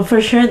your mind. Oh,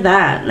 for sure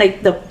that.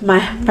 Like my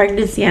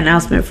pregnancy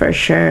announcement, for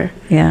sure.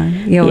 Yeah.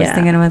 You always Yeah.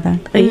 thinking about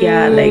that?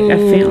 Yeah, like I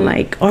feel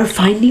like, or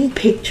finding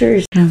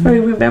pictures. Or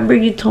remember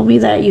you told me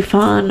that you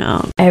found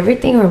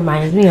Everything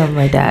reminds me of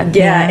my dad.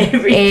 Yeah,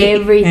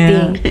 everything.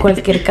 Everything.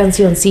 Cualquier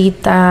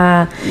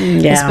cancioncita.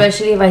 Yeah.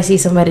 Especially if I see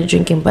somebody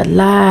drinking Bud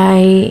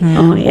Light.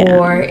 Oh, yeah.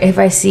 Or if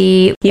I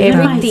see even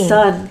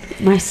everything.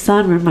 my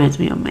son reminds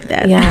me of my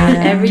dad. Yeah,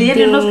 Everything.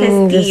 everything Los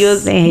castillos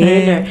is- de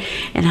él,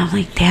 and I'm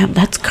like, damn,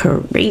 that's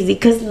crazy.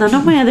 Because none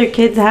of my other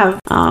kids have.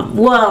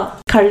 Well,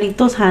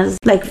 Carlitos has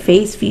like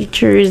face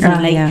features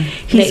and like yeah.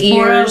 he's The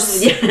more of-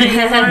 ears. yeah,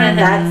 he's more on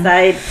that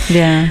side.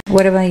 Yeah.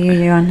 What about you,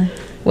 Joanna?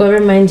 What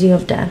reminds you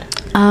of dad?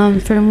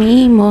 For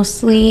me,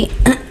 mostly,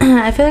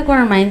 I feel like what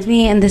reminds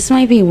me, and this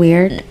might be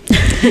weird,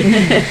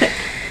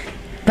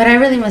 but I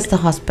really miss the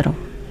hospital.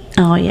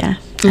 Oh yeah.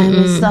 I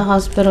miss the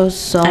hospital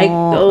so.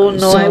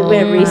 I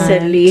went much.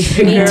 recently. Me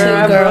too,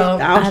 I girl. broke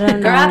down. I don't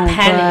know, Girl, I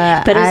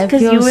panicked. but But it's I 'cause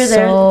feel you were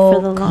there so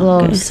for the close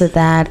longest. to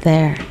that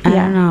there. I Yeah.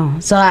 don't know.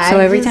 So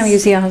Every time you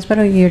see a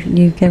hospital,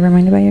 you get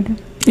reminded by your dad?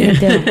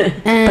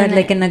 But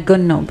like in a good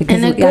note, because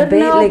in a I good bet,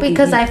 note, like,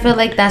 because I feel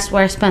like that's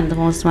where I spend the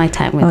most of my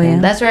time with Oh, him. yeah?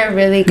 That's where I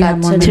really got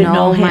more to to know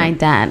know him. my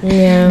dad.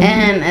 Yeah.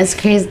 And it's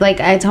crazy. Like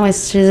I tell my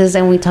sisters this,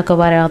 and we talk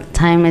about it all the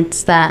time.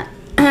 It's that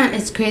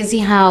it's crazy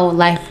how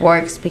life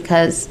works,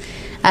 because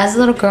as a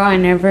little girl, I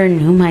never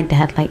knew my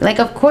dad. Like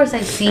of course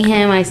I see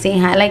him, I say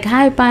hi, like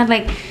hi, bud,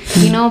 like,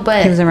 you know.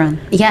 But he was around.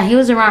 Yeah, he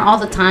was around all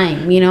the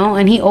time, you know,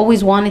 and he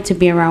always wanted to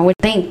be around. Which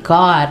thank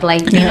God,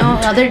 like, you know,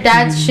 other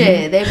dads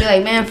shit, they'd be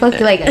like, man, fuck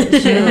you, like,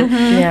 shoot,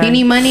 Yeah. you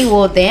need money,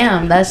 well,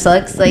 damn, that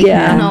sucks. Like,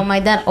 Yeah. you know, my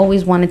dad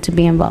always wanted to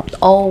be involved,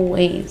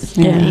 always.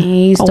 Yeah. And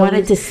he used I to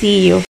wanted to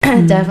see you.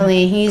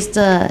 definitely, he used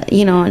to,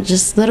 you know,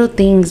 just little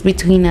things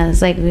between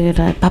us, like we would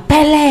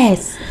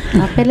papeles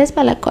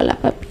para la cola,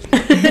 papi.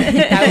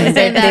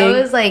 that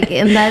was like,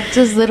 and that's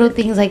just little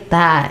things like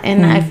that.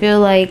 And I feel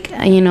like,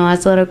 you know,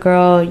 as a little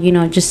girl, you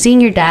know, just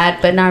seeing your dad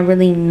but not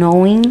really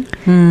knowing,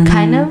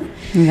 kind of.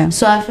 Yeah.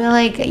 So I feel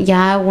like,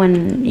 yeah,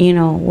 when, you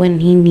know, when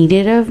he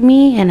needed of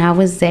me and I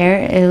was there,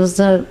 it was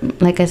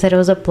like I said, it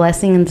was a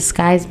blessing in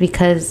disguise,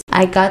 because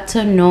I got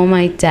to know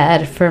my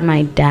dad for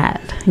my dad.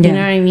 You Yeah.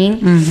 know what I mean?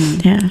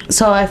 Yeah.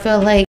 So I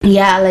feel like,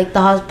 yeah, like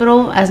the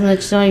hospital, as much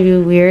as it might be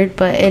weird,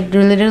 but it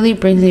literally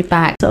brings me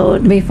back. So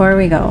before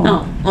we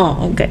go,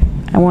 Okay.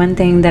 one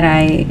thing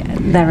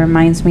that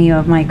reminds me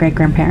of my great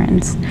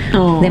grandparents,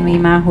 Oh. de mi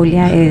mamá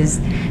Julia,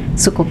 is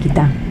su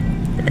coquita.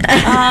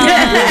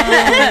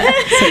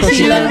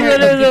 She was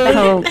good as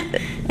Coke.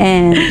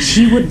 And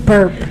she would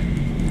burp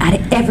at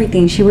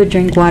everything. She would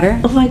drink water.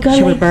 Oh my God,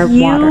 She would like burp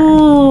you. water.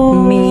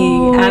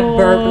 Me, I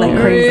burp like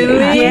crazy. Really?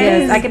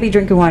 Yes, I could be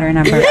drinking water and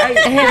I burp.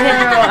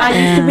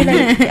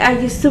 Girl, I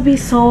used to be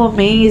so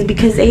amazed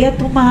because ella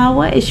toma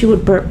agua and she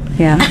would burp.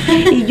 Yeah.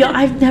 Y yo,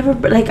 I've never,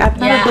 like, I'm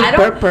not a big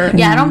burper.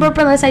 Yeah, I don't burp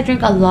unless I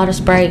drink a lot of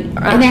Sprite.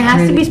 And it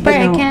has to be Really? Sprite.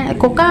 But I no. can't.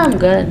 Coca, I'm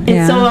good. And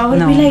Yeah, so I would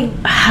no. be like,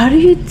 how do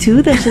you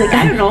do that? She's like,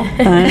 I don't know.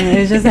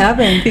 It just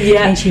happened.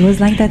 Yeah. And she was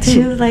like that too.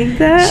 She was like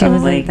that? She Oh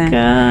was my like that.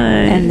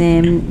 God. And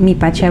then mi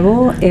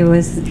pachevo, it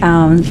was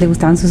le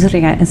gustaban sus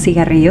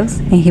cigarrillos,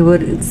 and he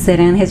would sit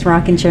in his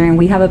rocking chair, and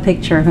we have a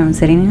picture of him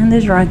sitting in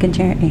this rocking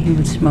chair, and he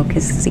would smoke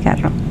his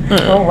cigarro.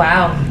 Oh,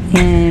 wow.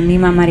 And mi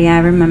mamá Maria, I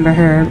remember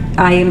her.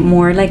 I'm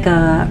more like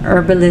a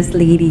herbalist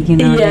lady, you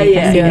know. Yeah, like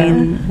yeah. así Yeah.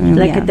 bien-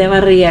 Like a te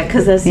barría,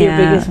 because that's your Yeah.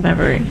 biggest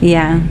memory.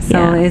 Yeah, so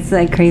Yeah. it's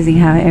like crazy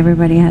how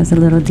everybody has a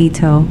little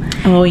detail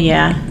Oh,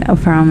 yeah.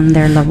 from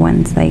their loved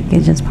ones. Like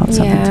it just pops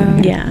up into your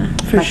head. Yeah,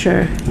 for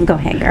sure. Go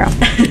ahead, girl.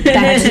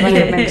 I just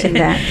wanted to mention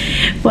that.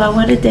 Well, I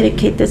want to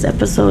dedicate this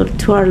episode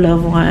to our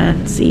loved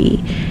ones. Y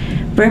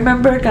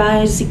remember,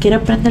 guys, si quiere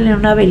prenderle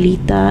una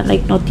velita,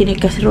 like no tiene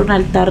que hacer un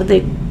altar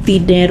de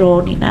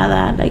dinero ni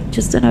nada, like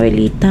just una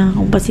velita,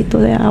 un vasito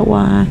de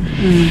agua,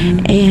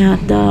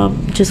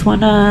 and just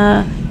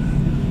wanna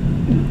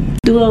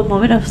do a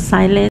moment of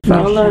silence for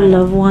all our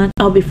loved ones.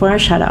 Oh, before our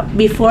shout out,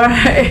 before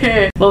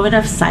our moment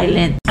of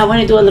silence, I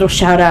want to do a little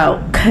shout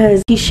out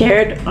because he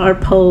shared our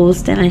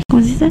post and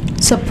 ¿cómo se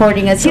dice?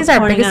 Supporting us. He's our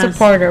Supporting biggest us.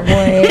 supporter,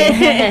 boy.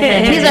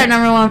 He's our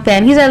number one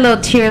fan. He's our little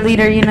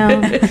cheerleader, you know.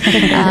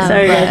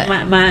 Sorry, guys,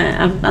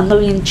 I'm ando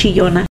bien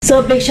chillona. So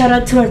a big shout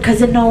out to our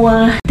cousin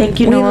Noah. Thank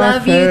you, We Noah.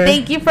 love you.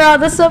 Thank you for all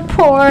the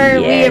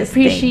support. Yes,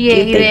 we appreciate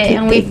thank you, it,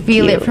 and we thank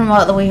feel you. it from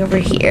all the way over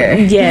here.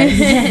 Yes.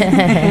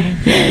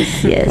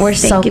 yes. We're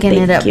soaking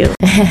it up.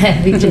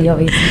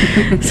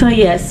 So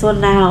yes, so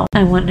now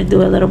I want to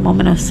do a little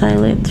moment of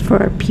silence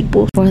for our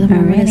people. for the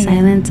moment of Alrighty.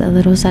 silence, a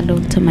little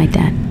salute to my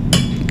dad.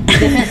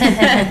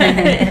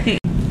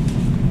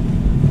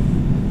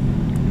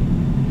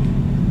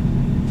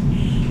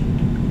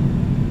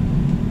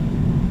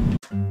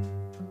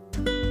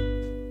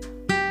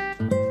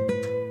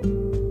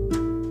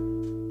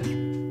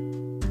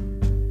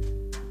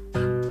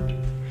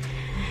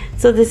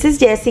 So this is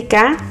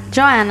Jessica.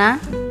 Joanna.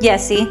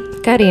 Jessie.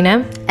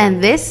 Karina.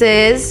 And this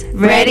is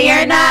Ready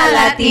or not,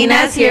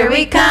 Latinas, here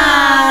we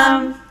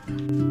come.